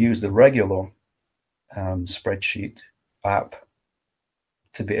we're going to use the regular spreadsheet app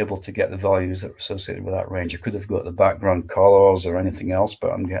to be able to get the values that are associated with that range. I could have got the background colors or anything else,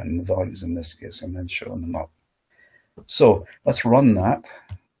 but I'm getting the values in this case and then showing them up. So let's run that.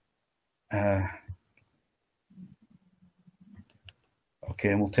 Okay,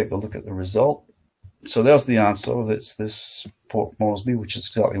 and we'll take a look at the result. So there's the answer. That's this Port Moresby, which is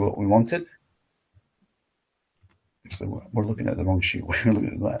exactly what we wanted. So we're looking at the wrong sheet. We're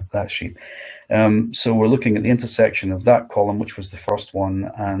looking at that sheet. So we're looking at the intersection of that column, which was the first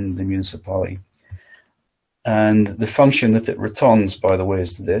one, and the municipality. And the function that it returns, by the way,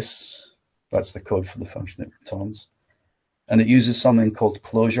 is this. That's the code for the function it returns. And it uses something called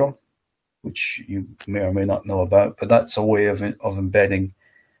closure, which you may or may not know about, but that's a way of embedding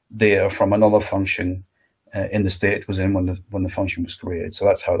data from another function in the state it was in when the function was created. So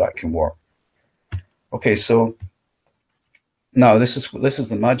that's how that can work. Okay, so now this is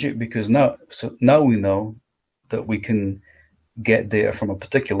the magic, because now we know that we can get data from a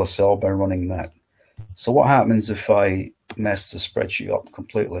particular cell by running that. So what happens if I mess the spreadsheet up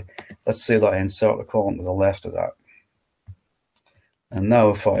completely? Let's say that I insert a column to the left of that. And now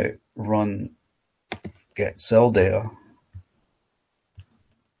if I run get cell data,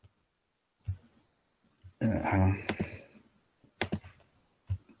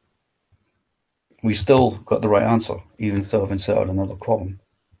 we still got the right answer, even though I've inserted another column.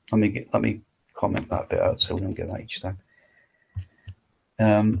 Let me comment that bit out so we don't get that each time.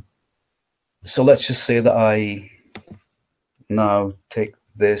 So let's just say that I now take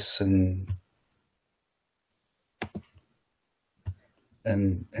this and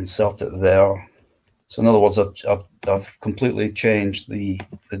insert it there. So in other words, I've completely changed the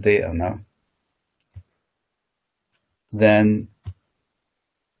data now. Then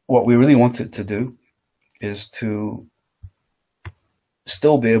what we really want it to do is to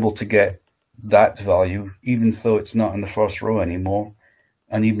still be able to get that value, even though it's not in the first row anymore,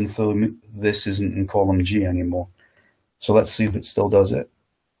 and even though this isn't in column G anymore. So let's see if it still does it.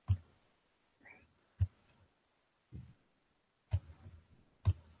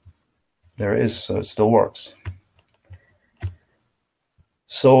 There it is, so it still works.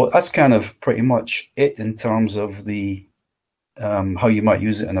 So that's kind of pretty much it in terms of the how you might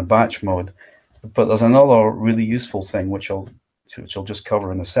use it in a batch mode. But there's another really useful thing which I'll just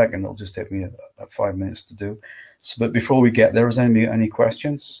cover in a second. It'll just take me 5 minutes to do. So, but before we get there, is any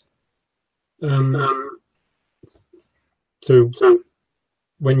questions? So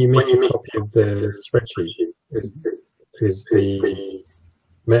when you make a copy of the spreadsheet, is the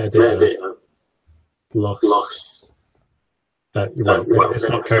metadata lost? Well, it's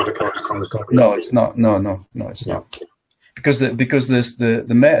not code across on the copy. No, it's not. No, it's not. Because the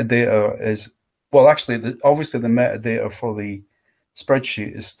metadata is, well, actually, obviously the metadata for the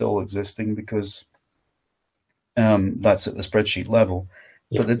spreadsheet is still existing because that's at the spreadsheet level.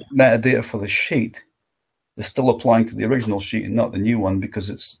 Yeah. But the metadata for the sheet is still applying to the original sheet and not the new one, because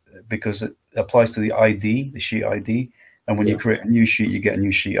it applies to the ID, the sheet ID. And when you create a new sheet, you get a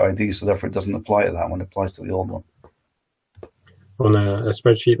new sheet ID. So therefore, it doesn't apply to that one. It applies to the old one. on a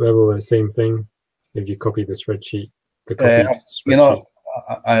spreadsheet level, the same thing? If you copy the spreadsheet, the copied spreadsheet? You know,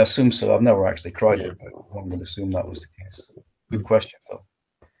 I assume so. I've never actually tried Yeah. it, but one would assume that was the case. Good question, though.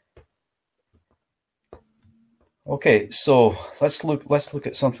 Okay, so let's look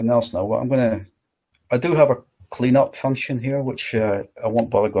at something else now. I do have a cleanup function here, which I won't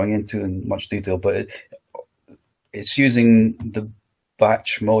bother going into in much detail, but it's using the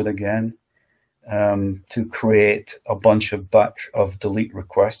batch mode again to create a bunch of delete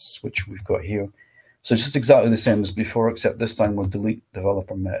requests, which we've got here. So it's just exactly the same as before, except this time we'll delete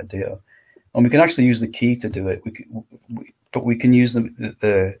developer metadata, and we can actually use the key to do it. But we can use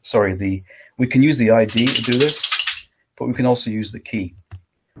we can use the ID to do this, but we can also use the key.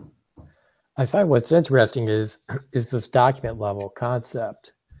 I find what's interesting is this document level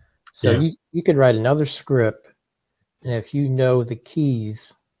concept. So Yeah. you could write another script, and if you know the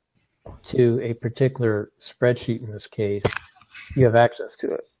keys to a particular spreadsheet, in this case, you have access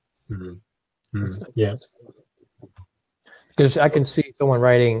to it. Mm-hmm. Yeah. Because I can see someone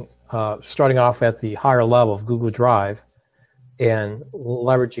writing, starting off at the higher level of Google Drive and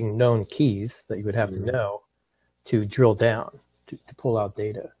leveraging known keys that you would have to know to drill down, to pull out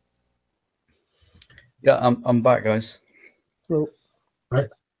data. Yeah, I'm back, guys.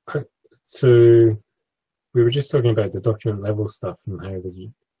 So we were just talking about the document level stuff and how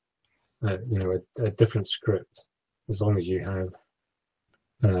a different script, as long as you have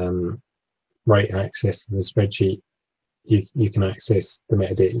write access to the spreadsheet, you can access the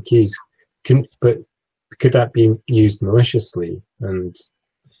metadata keys. But could that be used maliciously and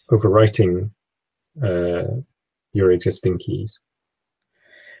overwriting your existing keys?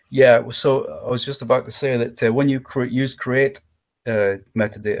 Yeah, so I was just about to say that when you use create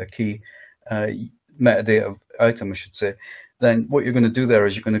metadata key, metadata item, I should say, then what you're going to do there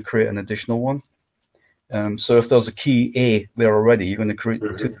is you're going to create an additional one. So if there's a key A there already, you're going to create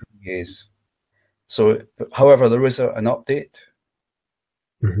two A's. So, however, there is an update.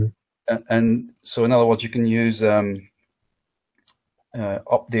 And so, in other words, you can use update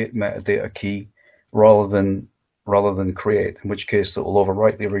metadata key rather than create, in which case it will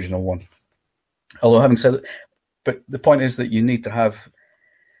overwrite the original one. Although, having said it, but the point is that you need to have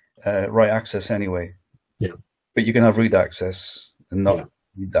write access anyway. Yeah. But you can have read access and not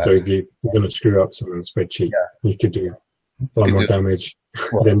read that. So if you're going to screw up someone's spreadsheet, you could do far more damage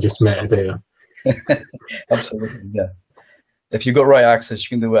than just metadata. Absolutely, yeah. If you've got write access, you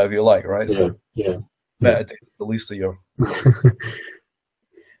can do whatever you like, right? So metadata is the least of your.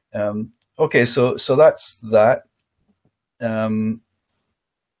 Okay, so that's that.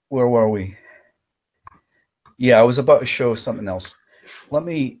 Where were we? Yeah, I was about to show something else.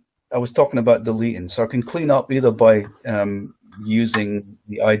 I was talking about deleting, so I can clean up either by using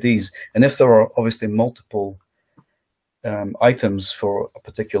the IDs, and if there are obviously multiple items for a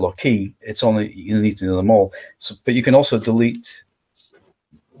particular key, it's only you need to do them all. So, but you can also delete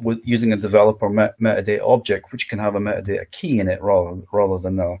with using a developer metadata object, which can have a metadata key in it rather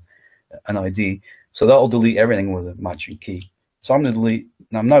than an ID. So that'll delete everything with a matching key. So I'm going to delete.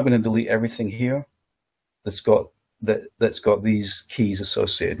 Now I'm not going to delete everything here that's got these keys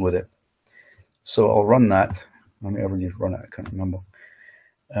associated with it. So I'll run that. Let me ever run it. I can't remember.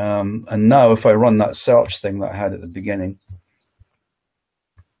 And now if I run that search thing that I had at the beginning,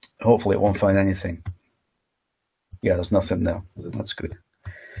 hopefully it won't find anything. Yeah, there's nothing there. That's good.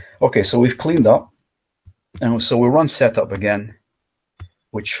 Okay, so we've cleaned up. And so we'll run setup again,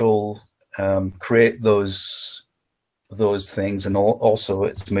 which will create those things, and also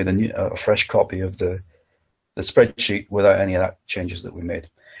it's made a fresh copy of the spreadsheet without any of that changes that we made.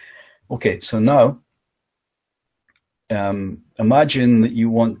 Okay, so now imagine that you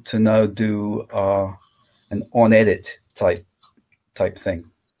want to now do an on-edit type thing.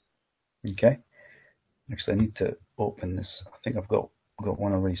 Okay, actually I need to open this. I think I've got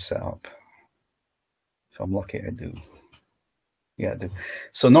one already set up. If I'm lucky, I do. Yeah, I do.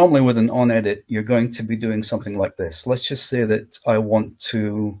 So normally with an on-edit, you're going to be doing something like this. Let's just say that I want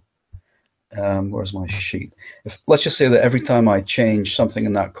to, where's my sheet? Let's just say that every time I change something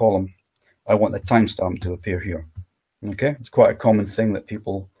in that column, I want the timestamp to appear here. Okay, it's quite a common thing that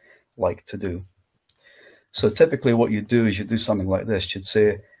people like to do. So typically what you do is you do something like this. You'd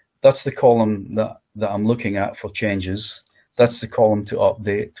say, that's the column that I'm looking at for changes. That's the column to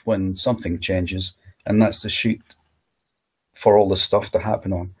update when something changes. And that's the sheet for all the stuff to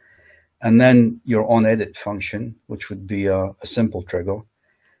happen on. And then your on-edit function, which would be a simple trigger,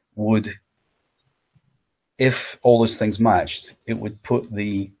 would, if all those things matched, it would put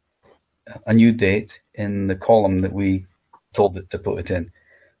a new date in the column that we told it to put it in.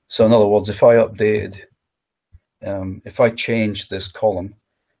 So in other words, if I updated if I change this column,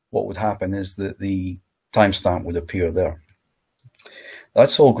 what would happen is that the timestamp would appear there.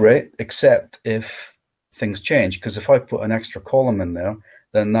 That's all great, except if things change, because if I put an extra column in there,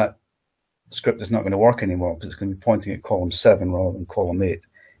 then that script is not going to work anymore, because it's going to be pointing at column 7 rather than column 8,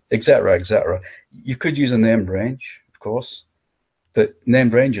 etc., etc. You could use a named range, of course, but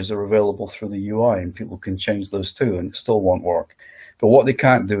named ranges are available through the UI, and people can change those too, and it still won't work. But what they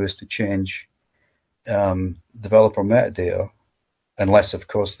can't do is to change developer metadata, unless, of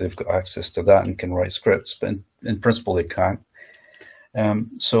course, they've got access to that and can write scripts, but in principle they can't.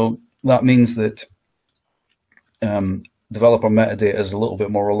 So that means that developer metadata is a little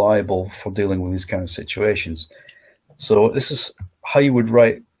bit more reliable for dealing with these kind of situations. So this is how you would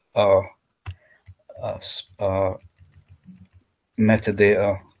write a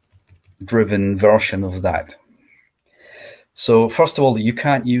metadata-driven version of that. So first of all, you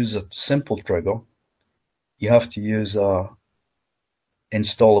can't use a simple trigger. You have to use a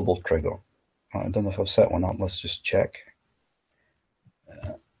installable trigger. I don't know if I've set one up. Let's just check.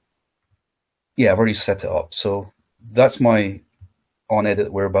 Yeah, I've already set it up. So that's my onEdit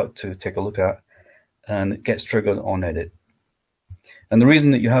we're about to take a look at, and it gets triggered on edit. And the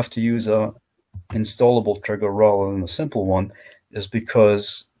reason that you have to use a installable trigger rather than a simple one is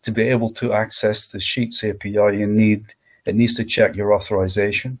because to be able to access the Sheets API, it needs to check your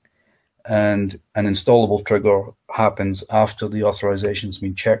authorization, and an installable trigger happens after the authorization's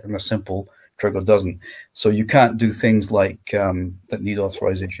been checked, and a simple trigger doesn't. So you can't do things like that need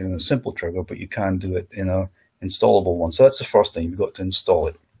authorization in a simple trigger, but you can do it in a installable one. So that's the first thing, you've got to install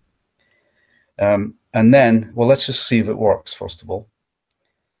it. And then, well, let's just see if it works first of all.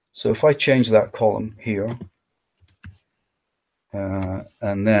 So if I change that column here,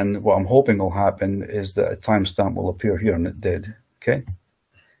 and then what I'm hoping will happen is that a timestamp will appear here, and it did. Okay,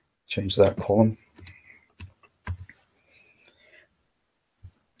 change that column.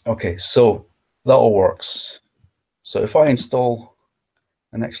 Okay, so that all works. So if I install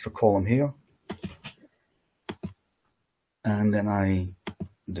an extra column here, and then I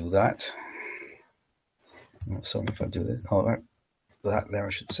do that. Sorry if I do this. Oh, that there, I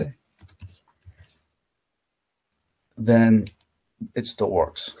should say. Then it still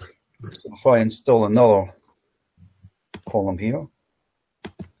works. So if I install another column here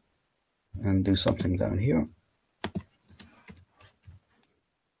and do something down here,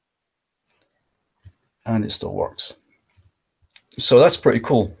 and it still works. So that's pretty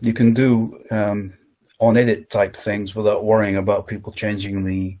cool. You can do on-edit type things without worrying about people changing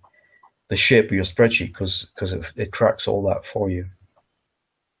the shape of your spreadsheet, because it tracks all that for you.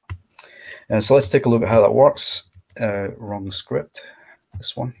 And so let's take a look at how that works. Wrong script,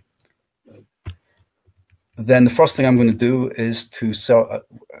 this one. Then the first thing I'm going to do is to sell.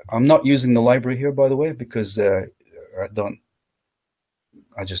 I'm not using the library here, by the way, because I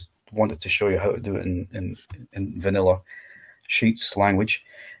just wanted to show you how to do it in vanilla Sheets language.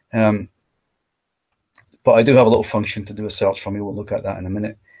 But I do have a little function to do a search for me. We'll look at that in a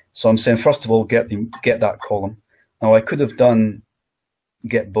minute. So I'm saying, first of all, get that column. Now I could have done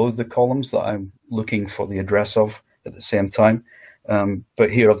get both the columns that I'm looking for the address of at the same time,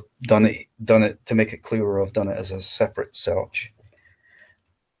 but here I've done it to make it clearer. I've done it as a separate search.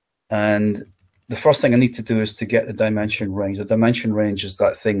 And the first thing I need to do is to get the dimension range. The dimension range is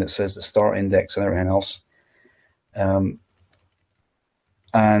that thing that says the start index and everything else.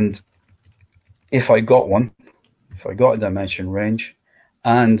 And if I got a dimension range,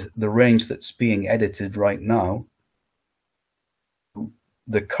 and the range that's being edited right now,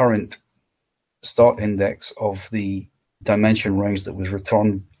 the current start index of the dimension range that was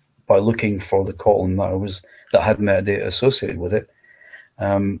returned by looking for the column that had metadata associated with it,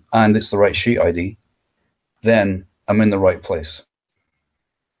 and it's the right sheet ID, then I'm in the right place.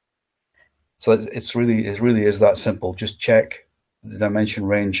 So it really is that simple. Just check the dimension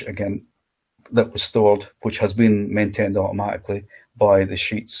range again that was stored, which has been maintained automatically by the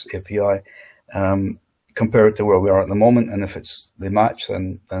Sheets API, compare it to where we are at the moment, and if they match,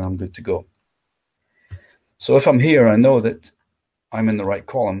 then I'm good to go. So if I'm here, I know that I'm in the right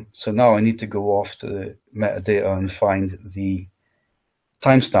column. So now I need to go off to the metadata and find the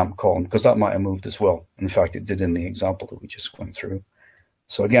timestamp column, because that might have moved as well. In fact, it did in the example that we just went through.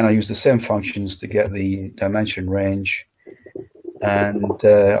 So again, I use the same functions to get the dimension range, and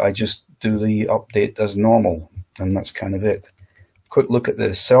I just do the update as normal, and that's kind of it. Quick look at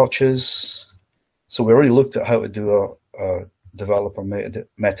the searches. So we already looked at how to do a developer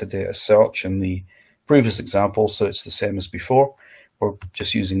metadata search in the previous example, so it's the same as before. We're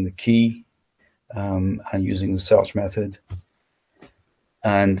just using the key and using the search method.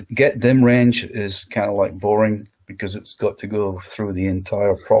 And get dim range is kind of like boring because it's got to go through the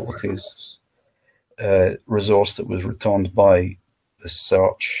entire properties resource that was returned by the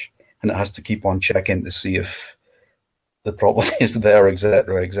search, and it has to keep on checking to see if the property is there,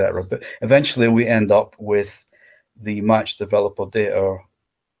 etc., etc. But eventually we end up with the match developer data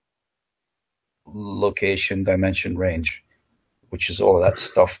location dimension range, which is all of that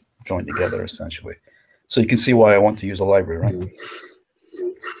stuff joined together essentially. So you can see why I want to use a library, right?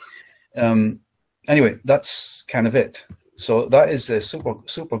 Anyway, that's kind of it. So that is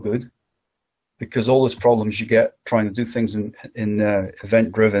super good, because all those problems you get trying to do things in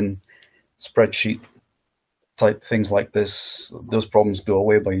event-driven spreadsheet type things like this, those problems go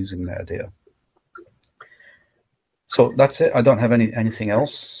away by using metadata. So that's it. I don't have anything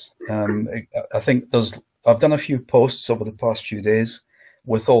else. I think I've done a few posts over the past few days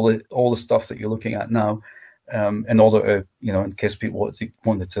with all the stuff that you're looking at now, in order to, in case people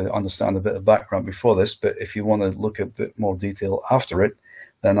wanted to understand a bit of background before this. But if you want to look at a bit more detail after it,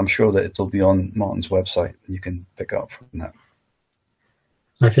 then I'm sure that it'll be on Martin's website, and you can pick up from that.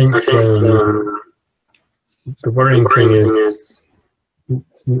 I think the worrying thing is,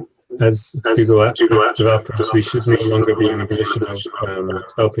 as Google Apps developers, we should no longer be in a position of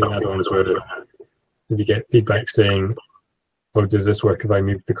developing add-ons where if you get feedback saying, "Oh, does this work if I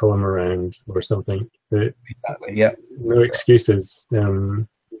move the column around?" or something. Exactly. Yeah. No excuses.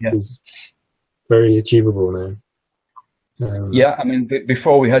 Is very achievable now. Yeah, I mean,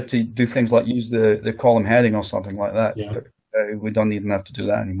 before we had to do things like use the column heading or something like that. Yeah. But we don't even have to do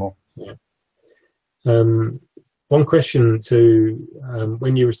that anymore. Yeah. One question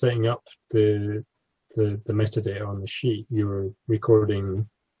when you were setting up the metadata on the sheet, you were recording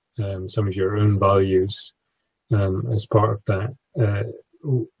some of your own values as part of that.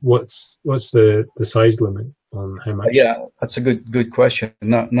 What's the size limit on how much? Yeah, that's a good question.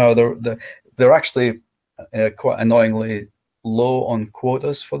 No, they're actually quite annoyingly low on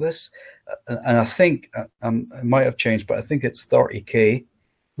quotas for this, and I think it might have changed, but I think it's 30K.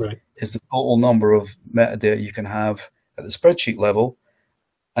 Right. Is the total number of metadata you can have at the spreadsheet level,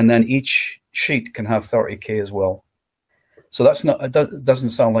 and then each sheet can have 30K as well. So it doesn't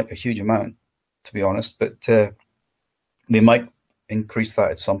sound like a huge amount, to be honest, but they might increase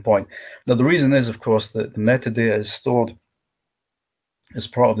that at some point. Now the reason is, of course, that the metadata is stored as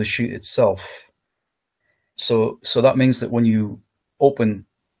part of the sheet itself. So that means that when you open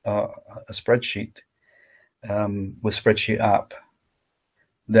a spreadsheet with Spreadsheet app,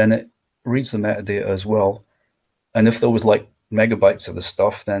 then it reads the metadata as well. And if there was like megabytes of the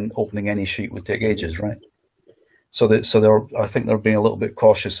stuff, then opening any sheet would take ages, right? So I think they're being a little bit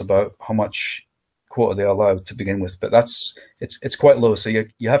cautious about how much quota they allow to begin with. But it's quite low, so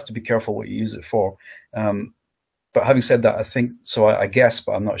you have to be careful what you use it for. But having said that, I think so. I guess,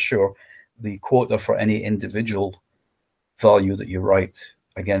 but I'm not sure. The quota for any individual value that you write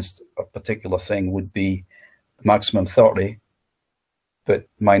against a particular thing would be maximum 30. But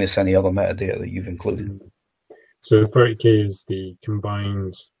minus any other metadata that you've included. So 30K is the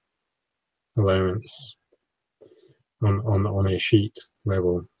combined allowance on a sheet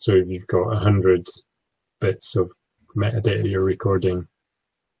level. So if you've got 100 bits of metadata you're recording,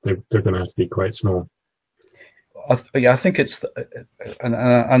 they're going to have to be quite small. I think it's, and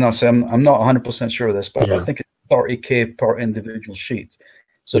I'll say I'm not 100% sure of this, but yeah. I think it's 30K per individual sheet.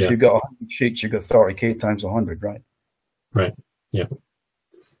 So if you've got 100 sheets, you've got 30K times 100, right? Right. Yeah.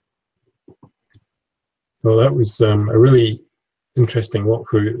 Well, that was a really interesting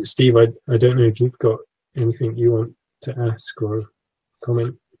walkthrough. Steve, I don't know if you've got anything you want to ask or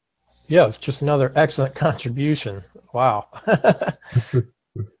comment. Yeah, it's just another excellent contribution. Wow.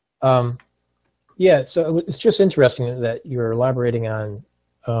 Yeah, so it's just interesting that you're elaborating on,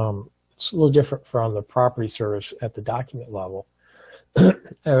 it's a little different from the property service at the document level.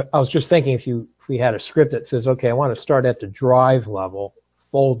 I was just thinking if we had a script that says, okay, I want to start at the drive level,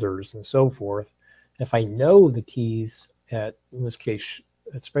 folders and so forth. If I know the keys in this case,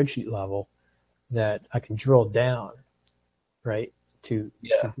 at spreadsheet level, that I can drill down, right, to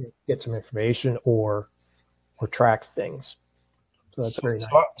get some information or track things. So that's very nice.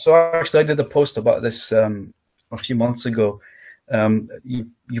 So actually, I did a post about this a few months ago.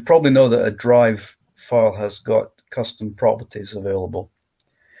 You probably know that a drive file has got custom properties available,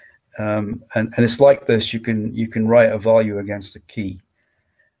 and it's like this. You can write a value against a key.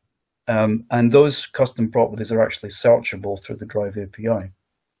 And those custom properties are actually searchable through the Drive API.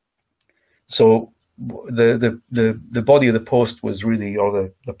 So the body of the post was really,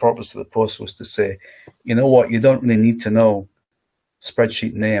 or the purpose of the post was to say, you know what, you don't really need to know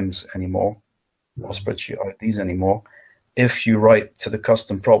spreadsheet names anymore, or spreadsheet IDs anymore. if you write to the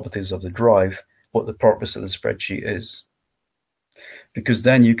custom properties of the drive what the purpose of the spreadsheet is. Because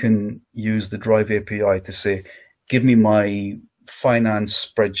then you can use the Drive API to say, give me my finance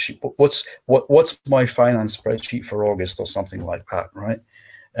spreadsheet. What's my finance spreadsheet for August, or something like that, right?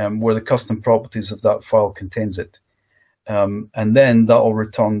 Where the custom properties of that file contains it. And then that will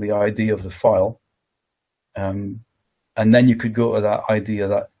return the ID of the file. And then you could go to that ID,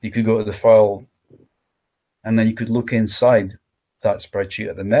 you could go to the file, and then you could look inside that spreadsheet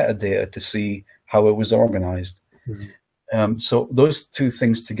at the metadata to see how it was organized. Mm-hmm. So those two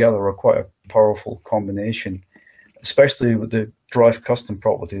things together are quite a powerful combination, especially with the Drive custom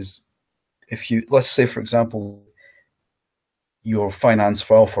properties. If you, let's say, for example, your finance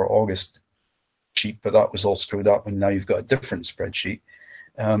file for August sheet, but that was all screwed up, and now you've got a different spreadsheet.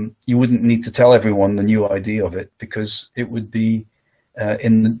 You wouldn't need to tell everyone the new ID of it, because it would be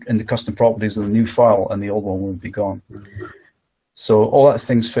in the custom properties of the new file, and the old one would be gone. Mm-hmm. So all that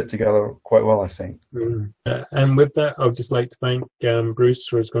things fit together quite well, I think. Mm-hmm. And with that, I would just like to thank Bruce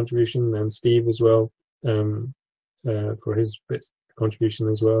for his contribution, and Steve as well for his contribution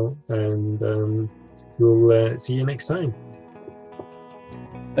as well. And we'll see you next time.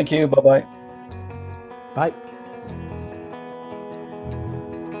 Thank you. Bye-bye. Bye.